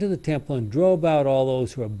went into the temple and drove out all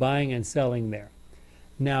those who were buying and selling there.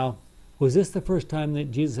 Now, was this the first time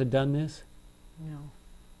that Jesus had done this? No.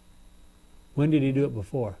 When did he do it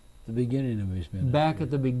before? The beginning of his ministry. Back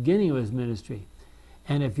at the beginning of his ministry.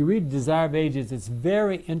 And if you read Desire of Ages, it's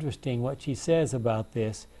very interesting what she says about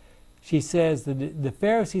this. She says that the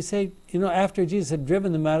Pharisees say, after Jesus had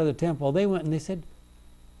driven them out of the temple, they went and they said,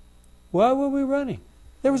 why were we running?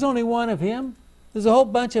 There was only one of him. There's a whole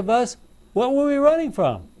bunch of us. What were we running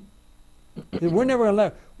from? We're never going to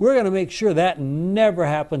let. We're going to make sure that never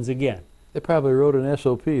happens again. They probably wrote an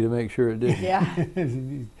SOP to make sure it didn't. Yeah.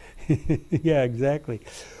 Yeah, exactly.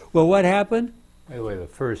 Well, what happened? By the way, the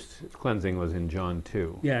first cleansing was in John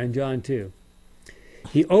 2. Yeah, in John 2.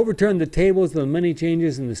 He overturned the tables of the money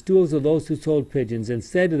changers and the stools of those who sold pigeons, and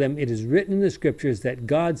said to them, it is written in the scriptures that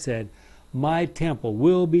God said, my temple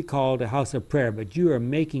will be called a house of prayer, but you are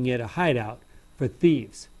making it a hideout for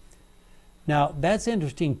thieves. Now, that's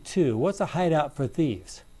interesting too. What's a hideout for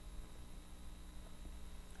thieves?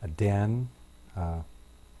 A den.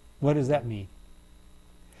 What does that mean?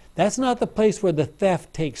 That's not the place where the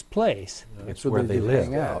theft takes place. It's So where they just live.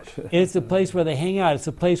 hang out. It's the place where they hang out. It's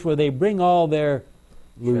the place where they bring all their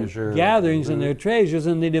Treasure, gatherings and their loot. treasures,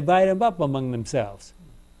 and they divide them up among themselves.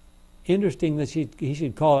 Interesting that he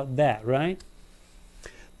should call it that, right?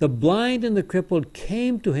 The blind and the crippled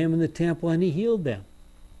came to him in the temple, and he healed them.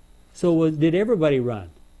 So did everybody run?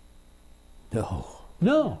 No.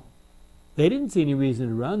 No. They didn't see any reason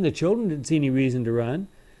to run. The children didn't see any reason to run.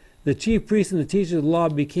 The chief priests and the teachers of the law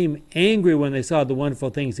became angry when they saw the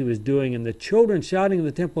wonderful things he was doing, and the children shouting in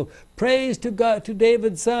the temple, praise to God, to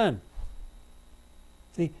David's son.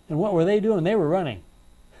 See, and what were they doing? They were running.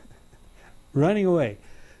 Running away.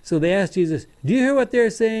 So they asked Jesus, do you hear what they're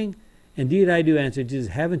saying? Indeed I do, answered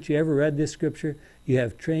Jesus. Haven't you ever read this scripture? You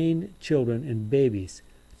have trained children and babies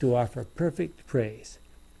to offer perfect praise.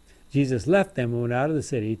 Jesus left them and went out of the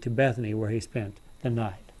city to Bethany, where he spent the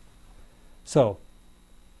night. So,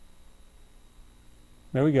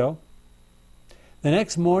 there we go. The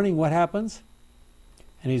next morning, what happens?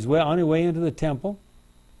 And he's on his way into the temple,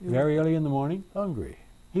 very early in the morning. Hungry.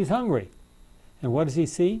 He's hungry. And what does he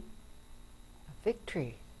see? A fig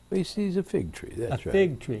tree. He sees a fig tree. That's A right.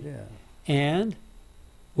 fig tree. Yeah. And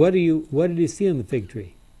what did he see on the fig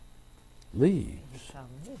tree? Leaves. Some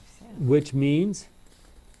leaves, yeah. Which means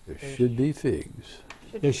There should be figs.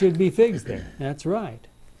 there should be figs there. That's right.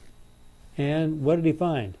 And what did he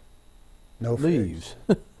find? No figs.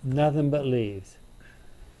 Leaves. Nothing but leaves.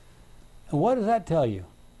 And what does that tell you?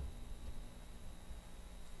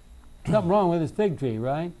 Something wrong with his fig tree,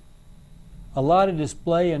 right? A lot of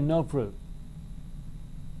display and no fruit.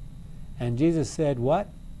 And Jesus said, what?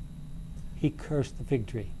 He cursed the fig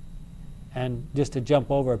tree. And just to jump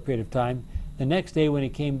over a period of time, the next day when he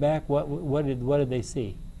came back, what did they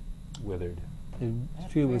see? Withered. The That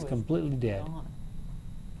tree was completely dead. gone.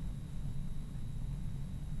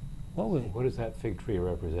 What was? What does that fig tree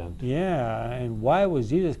represent? Yeah, and why was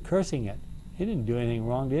Jesus cursing it? He didn't do anything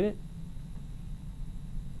wrong, did it?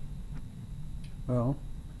 Well,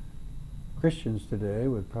 Christians today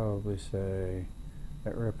would probably say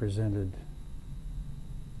that represented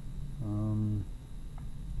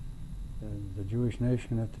the Jewish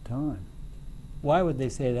nation at the time. Why would they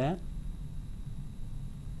say that?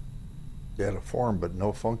 They had a form, but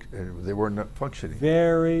no function. They weren't functioning.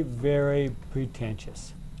 Very, very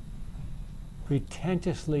pretentious.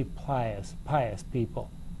 Pretentiously pious people.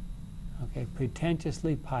 Okay,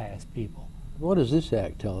 pretentiously pious people. What does this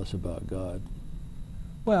act tell us about God?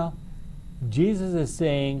 Well, Jesus is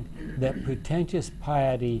saying that pretentious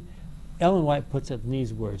piety, Ellen White puts it in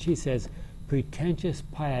these words. She says, pretentious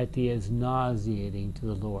piety is nauseating to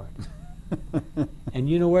the Lord. And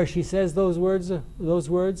you know where she says those words?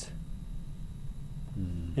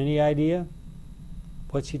 Any idea?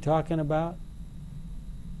 What's she talking about?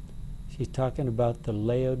 She's talking about the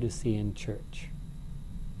Laodicean church.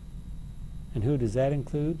 And who does that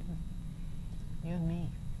include? You and me.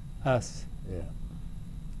 Us. Yeah.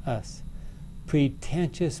 Us.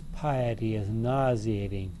 Pretentious piety is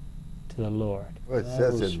nauseating to the Lord. Well, it I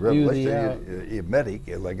says will in spew Revelation, thee out. a medic,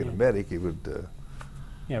 like in Yeah. a medic, he would.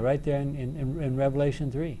 Yeah, right there in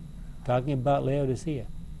Revelation 3, talking about Laodicea.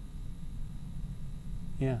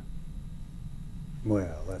 Yeah,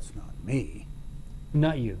 Well, that's not me.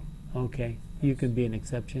 not you. Okay, you can be an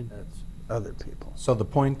exception. That's other people. So the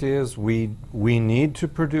point is, we need to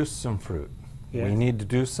produce some fruit. Yes. We need to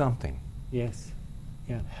do something. Yes.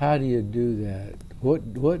 How do you do that?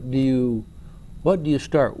 What do you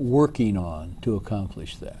start working on to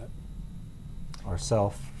accomplish that?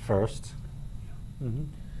 Ourself first. Mm-hmm.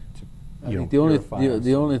 I You think know, the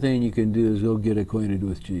purify only thing you can do is go get acquainted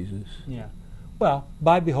with Jesus. Yeah. Well,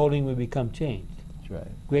 by beholding we become changed. That's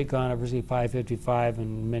right. Great Controversy 555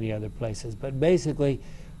 and many other places. But basically,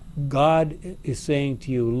 God is saying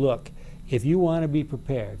to you, look, if you want to be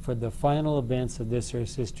prepared for the final events of this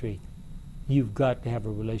earth's history, you've got to have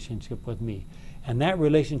a relationship with me. And that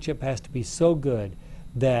relationship has to be so good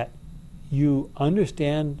that you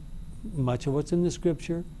understand much of what's in the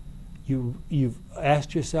Scripture. You've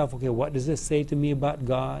asked yourself, okay, what does this say to me about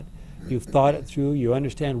God? You've thought it through. You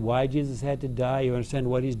understand why Jesus had to die. You understand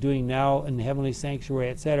what he's doing now in the heavenly sanctuary,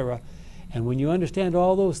 etc. And when you understand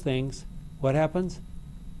all those things, what happens?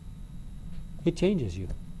 It changes you.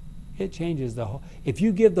 It changes the whole. If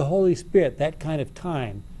you give the Holy Spirit that kind of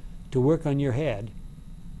time to work on your head,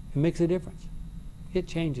 it makes a difference. It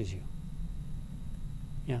changes you.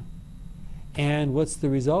 Yeah. And what's the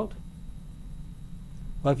result?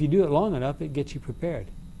 Well, if you do it long enough, it gets you prepared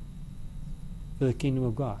for the kingdom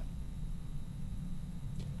of God.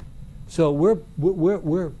 So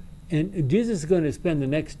and Jesus is going to spend the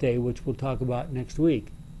next day, which we'll talk about next week.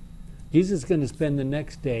 Jesus is going to spend the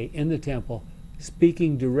next day in the temple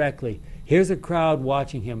speaking directly. Here's a crowd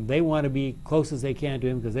watching him. They want to be close as they can to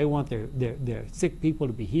him because they want their sick people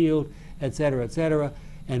to be healed, etc., etc.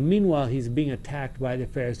 And meanwhile, he's being attacked by the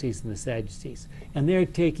Pharisees and the Sadducees. And they're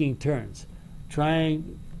taking turns,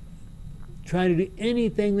 trying to do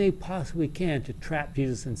anything they possibly can to trap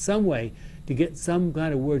Jesus in some way to get some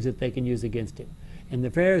kind of words that they can use against him. And the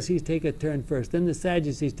Pharisees take a turn first, then the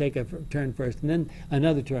Sadducees take a turn first, and then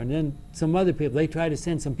another turn, and then some other people. They try to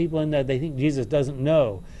send some people in that they think Jesus doesn't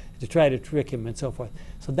know to try to trick him and so forth.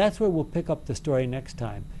 So that's where we'll pick up the story next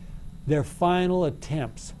time. Their final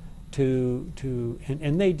attempts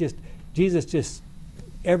Jesus just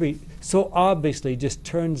so obviously just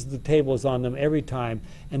turns the tables on them every time,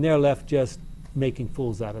 and they're left just making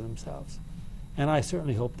fools out of themselves. And I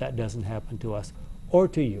certainly hope that doesn't happen to us or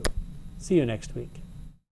to you. See you next week.